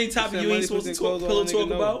that. Is there any topic said you money, ain't supposed to pussy, and clothes, all pillow nigga talk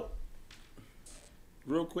know. about?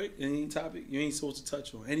 Real quick, any topic you ain't supposed to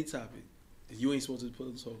touch on. Any topic you ain't supposed to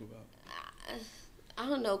pillow talk about. I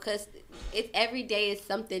don't know, cause it's every day is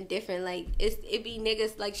something different. Like it be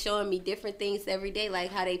niggas like showing me different things every day, like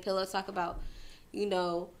how they pillow talk about, you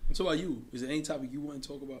know. I'm talking about you. Is there any topic you want to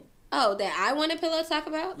talk about? Oh, that I want to pillow talk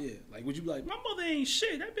about? Yeah, like would you be like, my mother ain't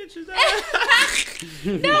shit. That bitch is. No,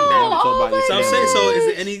 talk oh about my yourself. So I'm saying, so is God.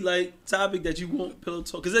 there any like topic that you want pillow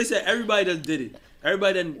talk? Because they said everybody done did it.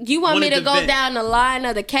 Everybody done. You want me wanted to go vent. down the line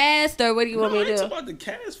of the cast, or what do you want No, me I to ain't do? talking about the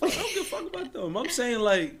cast. Fuck, I don't give a fuck about them. I'm saying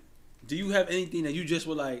like, do you have anything that you just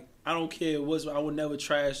were like, I don't care what's, I would never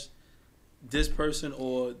trash this person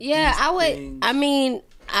or Yeah, these I would. things. I mean,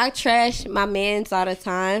 I trash my mans all the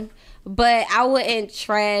time, but I wouldn't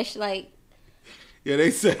trash like. Yeah,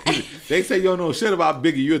 they say you don't know shit about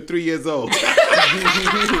Biggie. You're 3 years old.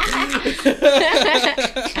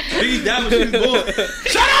 Biggie died when she was born.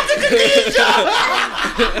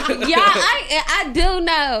 Yeah, I do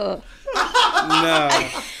know. Nah,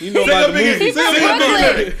 you know Sing a about the Biggie, movie. sing a Brooklyn. Biggie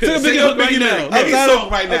lyric. Sing a Biggie lyric. Any song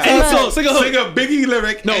right now. Any song, sing a hook. Sing a Biggie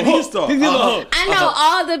lyric. No, any song. Give me a hook. I know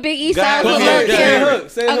all the Biggie Go ahead, songs. go with ahead, Lil go Kim. ahead. Hook,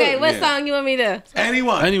 say a Okay, hook. what Yeah. song you want me to?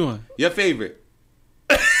 Anyone. Anyone. Your favorite.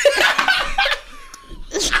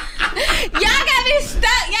 Y'all got me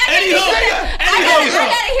stuck. Y'all got Any me hook. stuck. Any I hook.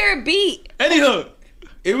 gotta hear a beat. Any hook.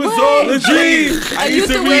 It was all The dream. I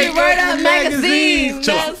used to read Word Up magazine. magazines.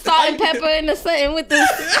 That salt and pepper in the something with this.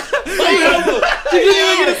 She didn't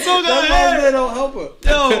even get a song out That of mom her head. don't help her.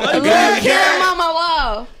 Yo, Lil Kim on my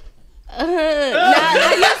wall. Now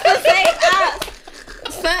I used to say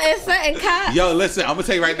something cop. Yo, listen, I'm gonna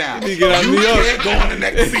tell you right now. You get out of New York. can't go on the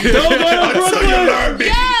next season Don't go to until Brooklyn. you learn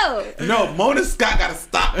Biggie. Yo, No, Mona Scott gotta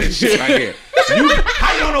stop this shit right here.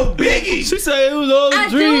 How you don't know Biggie? she said it was all a I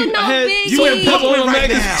do dream. know I had Biggie. You in Pepper Brooklyn on right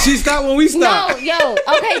magazine. now. She stopped when we stopped. no, yo.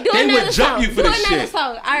 Okay, do They would another jump song. you for Do this another shit.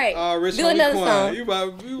 song. All right. Rich do Homie another Quan. song. You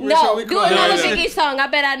about Rich No, Homie do Quan. another no. Biggie song. I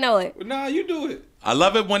bet I know it. Nah, you do it. I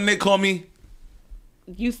love it when they call me.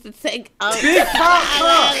 Used to take. Big Papa.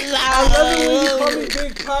 I love it when you call me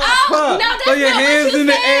Big Papa. Oh, no, that's Throw your not hands what you in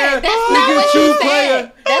the said. air. That's Look not at what you, you player.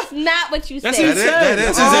 said. That's not what you That's said. what he said. That is.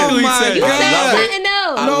 That's exactly what Oh he said. my You I said love it. something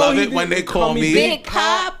else. I No, love he it when they didn't call call me me. Big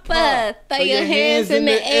Papa, throw your hands in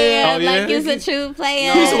the air Oh, yeah? like it's a true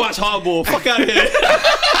player. You used to watch Hardball. Fuck out of here.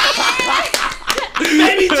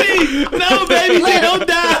 Baby G. No, Baby G, don't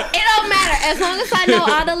die. It don't matter. As long as I know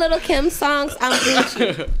all the Little Kim songs, I'm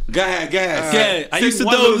Gucci. Go ahead. Yeah, I used to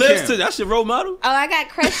One do Lil' lips Kim. to that's your role model. Oh, I got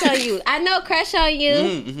Crush on You. I know Crush on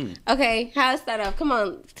You. Okay, how's that up? Come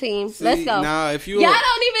on, team. Let's go. Nah, if you Y'all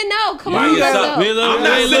don't even know. Come Why on, you let's suck? go. I'm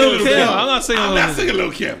not singing Lil' Kim. I'm not singing I'm Lil' not singing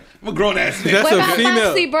Lil' Kim. I'm a grown ass nigga. That's What a about female.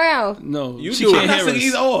 Foxy Brown? No, You she do it. can't I'm not hear singing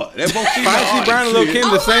us. either or. They're both female Foxy Brown and Lil' Kim,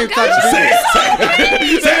 Oh the same my type of God.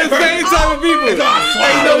 people. They're the same type of people.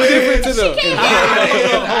 Ain't no difference to them.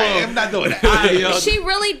 I'm not doing that. She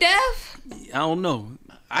really deaf? I don't know.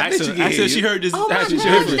 I think she can Actually, hear she you. heard this. Oh my Actually, gosh, she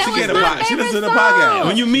heard this. that She was can't my apply. She favorite listen to the song. podcast.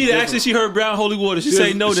 When you meet her, actually, she heard Brown Holy Water. She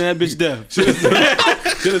say no, then that bitch deaf. She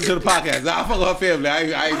listen to the podcast. I fuck with her family.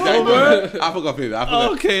 I fuck with her family. I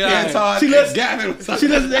fuck Okay, yeah, all right. it's hard. She listen- Gavin. She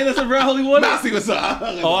listen to Brown Holy Water. Now see what's up.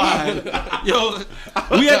 Oh, all right. Yo,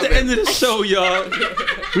 we at the end of the show, y'all.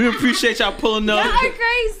 We appreciate y'all pulling up. Y'all are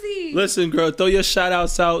crazy. Listen, girl, throw your shout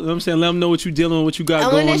outs out. You know what I'm saying? Let them know what you dealing with, what you got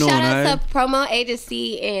I going want to on. shout All out right? to Promo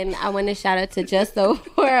Agency, and I want to shout out to Just the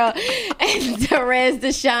World and Derez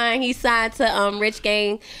Deshawn. He signed to Rich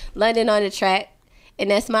Gang London on the Track,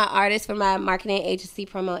 and that's my artist for my marketing agency,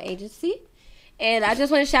 Promo Agency. And I just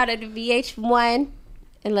want to shout out to VH1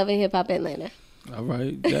 and Love HipHop Atlanta. All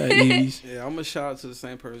right, that ease. Yeah, I'm gonna shout out to the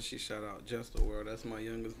same person she shout out, Just the World. That's my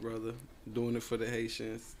youngest brother, doing it for the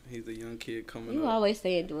Haitians. He's a young kid coming You up. always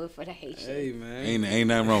saying do it for the Haitians. Hey man, Ain't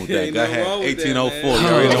nothing wrong with that. Ain't Go nothing ahead. wrong with that, 1804. man. You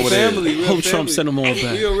already know Real what it family, is. real Hope Trump family. send them all back.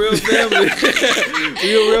 We a real family. We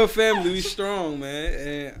a real family. We strong, man.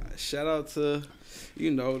 And shout out to,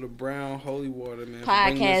 the Brown Holy Water, man. for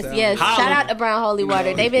bringing this Podcast, out. yes. Holla. Shout out to Brown Holy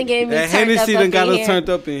Water. They've been getting me That turned Hennessy up done up got in us here. turned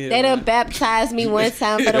up in here. They done man. baptized me one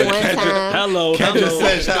time for the one time. Hello, Kendra hello.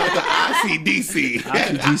 said shout out to ICDC.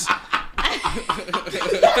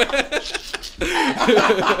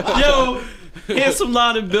 Yo, Handsome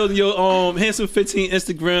Line and Building, yo, Handsome 15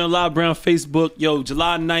 Instagram, Live Brown Facebook, yo,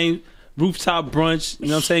 July 9th, rooftop brunch. You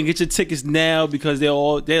know what I'm saying? Get your tickets now because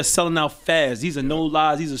they're selling out fast. These are no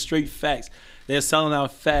lies, these are straight facts. They're selling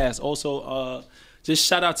out fast. Also, just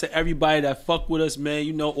shout out to everybody that fuck with us,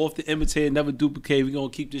 man. Off the imitator, never duplicate. We gonna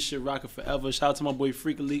keep this shit rocking forever. Shout out to my boy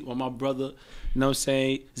Freak Elite or my brother. You know what I'm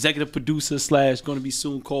saying? Executive producer / gonna be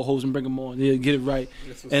soon co-host and bring him on. Yeah, get it right.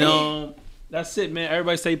 And that's it, man.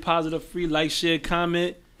 Everybody stay positive, free, like, share,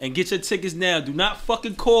 comment, and get your tickets now. Do not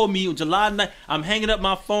fucking call me on July 9th. I'm hanging up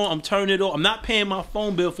my phone. I'm turning it off. I'm not paying my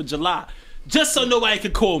phone bill for July. Just so nobody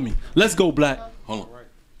can call me. Let's go, Black. Hold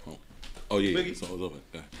on. Oh, yeah. So, it's over.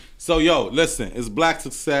 Yeah. So, yo, listen. It's Black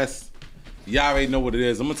Success. Y'all already know what it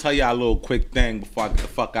is. I'm going to tell y'all a little quick thing before I get the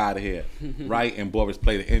fuck out of here. Right? And Boris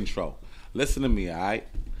play the intro. Listen to me, all right?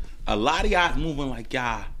 A lot of y'all moving like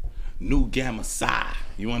y'all new Gamma Psi.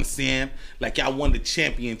 You understand? Like y'all won the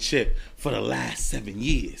championship for the last 7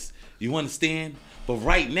 years. You understand? But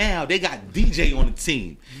right now, they got DJ on the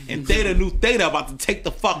team. And Theta New Theta about to take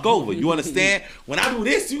the fuck over. You understand? When I do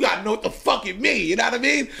this, you gotta know what the fuck it mean. You know what I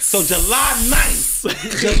mean? So July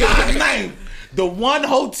 9th, the One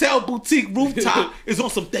Hotel Boutique rooftop is on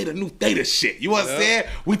some Theta New Theta shit. You understand?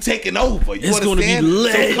 We taking over. You It's understand? gonna be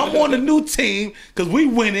lit. So come on the new team, because we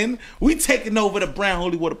winning. We taking over the Brown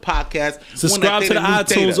Holy Water podcast. Subscribe to the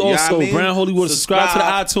iTunes also. Brown Holy Water. Subscribe to the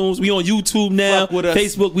iTunes. We on YouTube now. Fuck with us.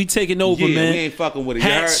 Facebook, we taking over, Yeah, man. we ain't fucking with it.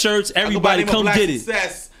 Hats, shirts, everybody come get it.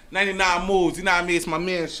 Success, 99 moves, you know what I mean? It's my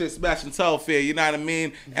man shit, Sebastian Telfair, you know what I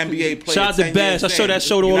mean? NBA player. Shout out to 10 Bash. years I show in. that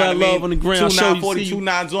show to You all know that what I love mean? on the ground. I show you, 2940, see you.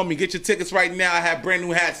 29s on me. Get your tickets right now. I have brand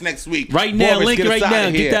new hats next week. Right now, Boris, link get it us right outta now.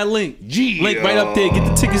 here. Get that link. Yeah. Link right up there. Get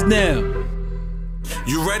the tickets now.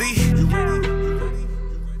 You ready?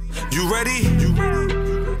 You ready?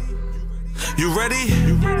 You ready?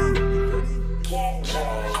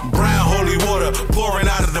 Brown holy water pouring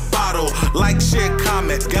out of the bottle. Like, share,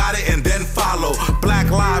 comment, got it, and then follow. Black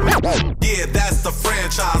Lives Matter, yeah, that's the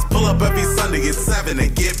franchise. Pull up every Sunday at 7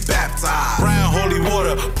 and get baptized. Brown holy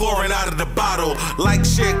water pouring out of the bottle. Like,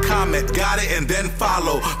 share, comment, got it, and then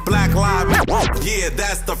follow. Black Lives Matter, yeah,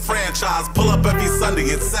 that's the franchise. Pull up every Sunday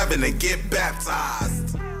at 7 and get baptized.